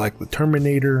something like The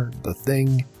Terminator, The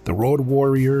Thing, The Road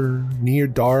Warrior, Near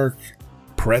Dark,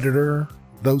 Predator,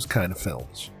 those kind of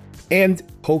films. And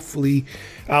hopefully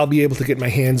I'll be able to get my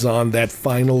hands on that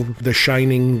final The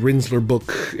Shining Rinsler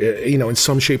book, in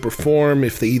some shape or form,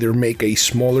 if they either make a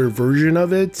smaller version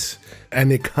of it,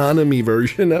 an economy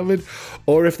version of it,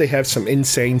 or if they have some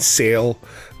insane sale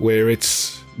where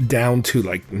it's down to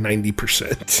like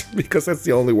 90% because that's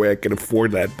the only way I can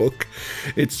afford that book.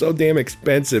 It's so damn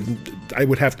expensive. I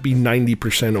would have to be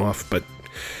 90% off, but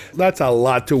that's a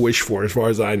lot to wish for as far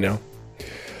as I know.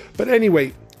 But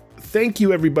anyway, thank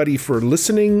you everybody for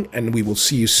listening, and we will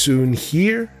see you soon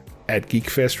here at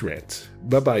GeekFest Rants.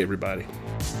 Bye-bye, everybody.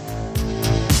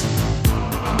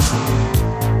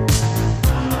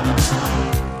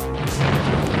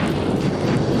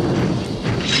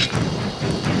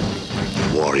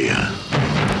 Warrior.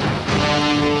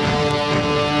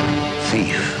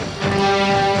 Thief.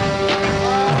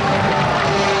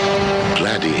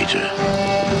 Gladiator.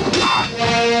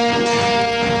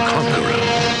 Conqueror.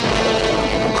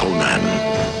 Conan.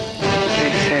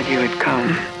 They said you had come,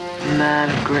 a man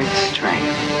of great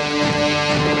strength.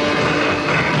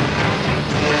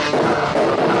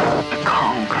 A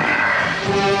conqueror.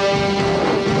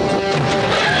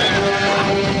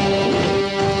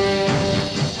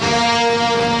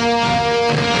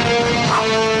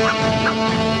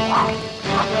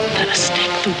 Let us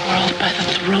take the world by the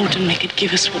throat and make it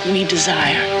give us what we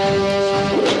desire.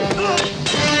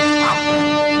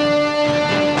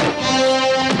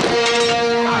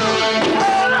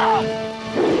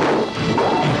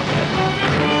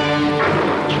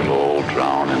 You'll all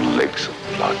drown in lakes of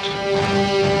blood.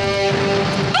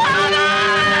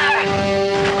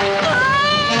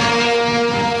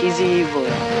 He's evil,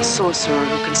 a sorcerer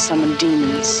who can summon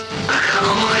demons.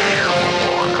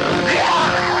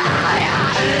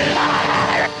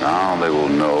 Now they will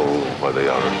know why they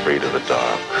are afraid of the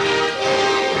dark.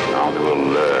 Now they will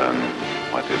learn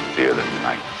why they fear the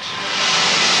night.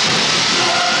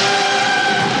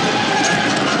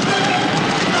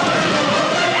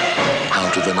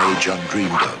 Out of an age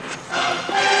undreamed of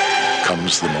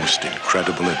comes the most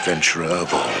incredible adventurer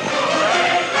of all.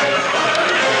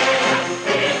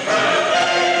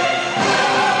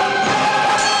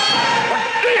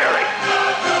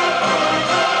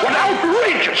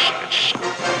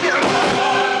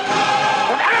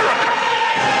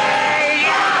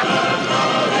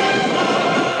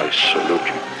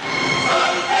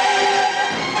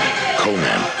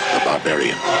 Conan the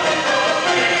Barbarian.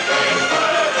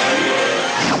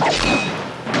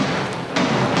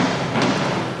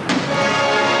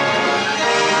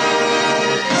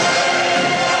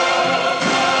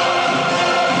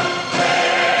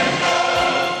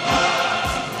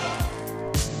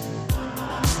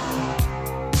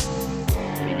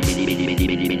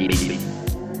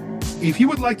 If you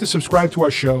would like to subscribe to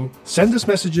our show, send us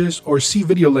messages, or see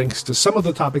video links to some of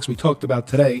the topics we talked about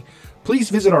today,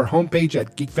 please visit our homepage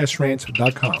at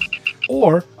geekfestrants.com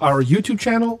or our YouTube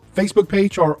channel, Facebook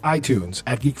page, or iTunes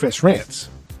at GeekFest Rants.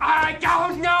 I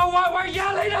don't know what we're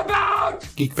yelling about!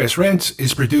 GeekFest Rants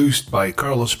is produced by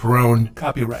Carlos Perone,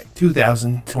 copyright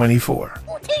 2024.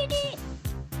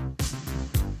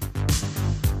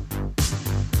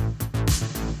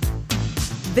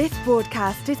 This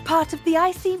broadcast is part of the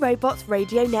IC Robots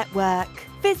Radio Network.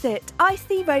 Visit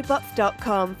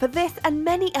icrobots.com for this and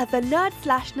many other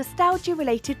nerd/nostalgia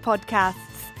related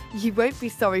podcasts. You won't be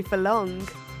sorry for long.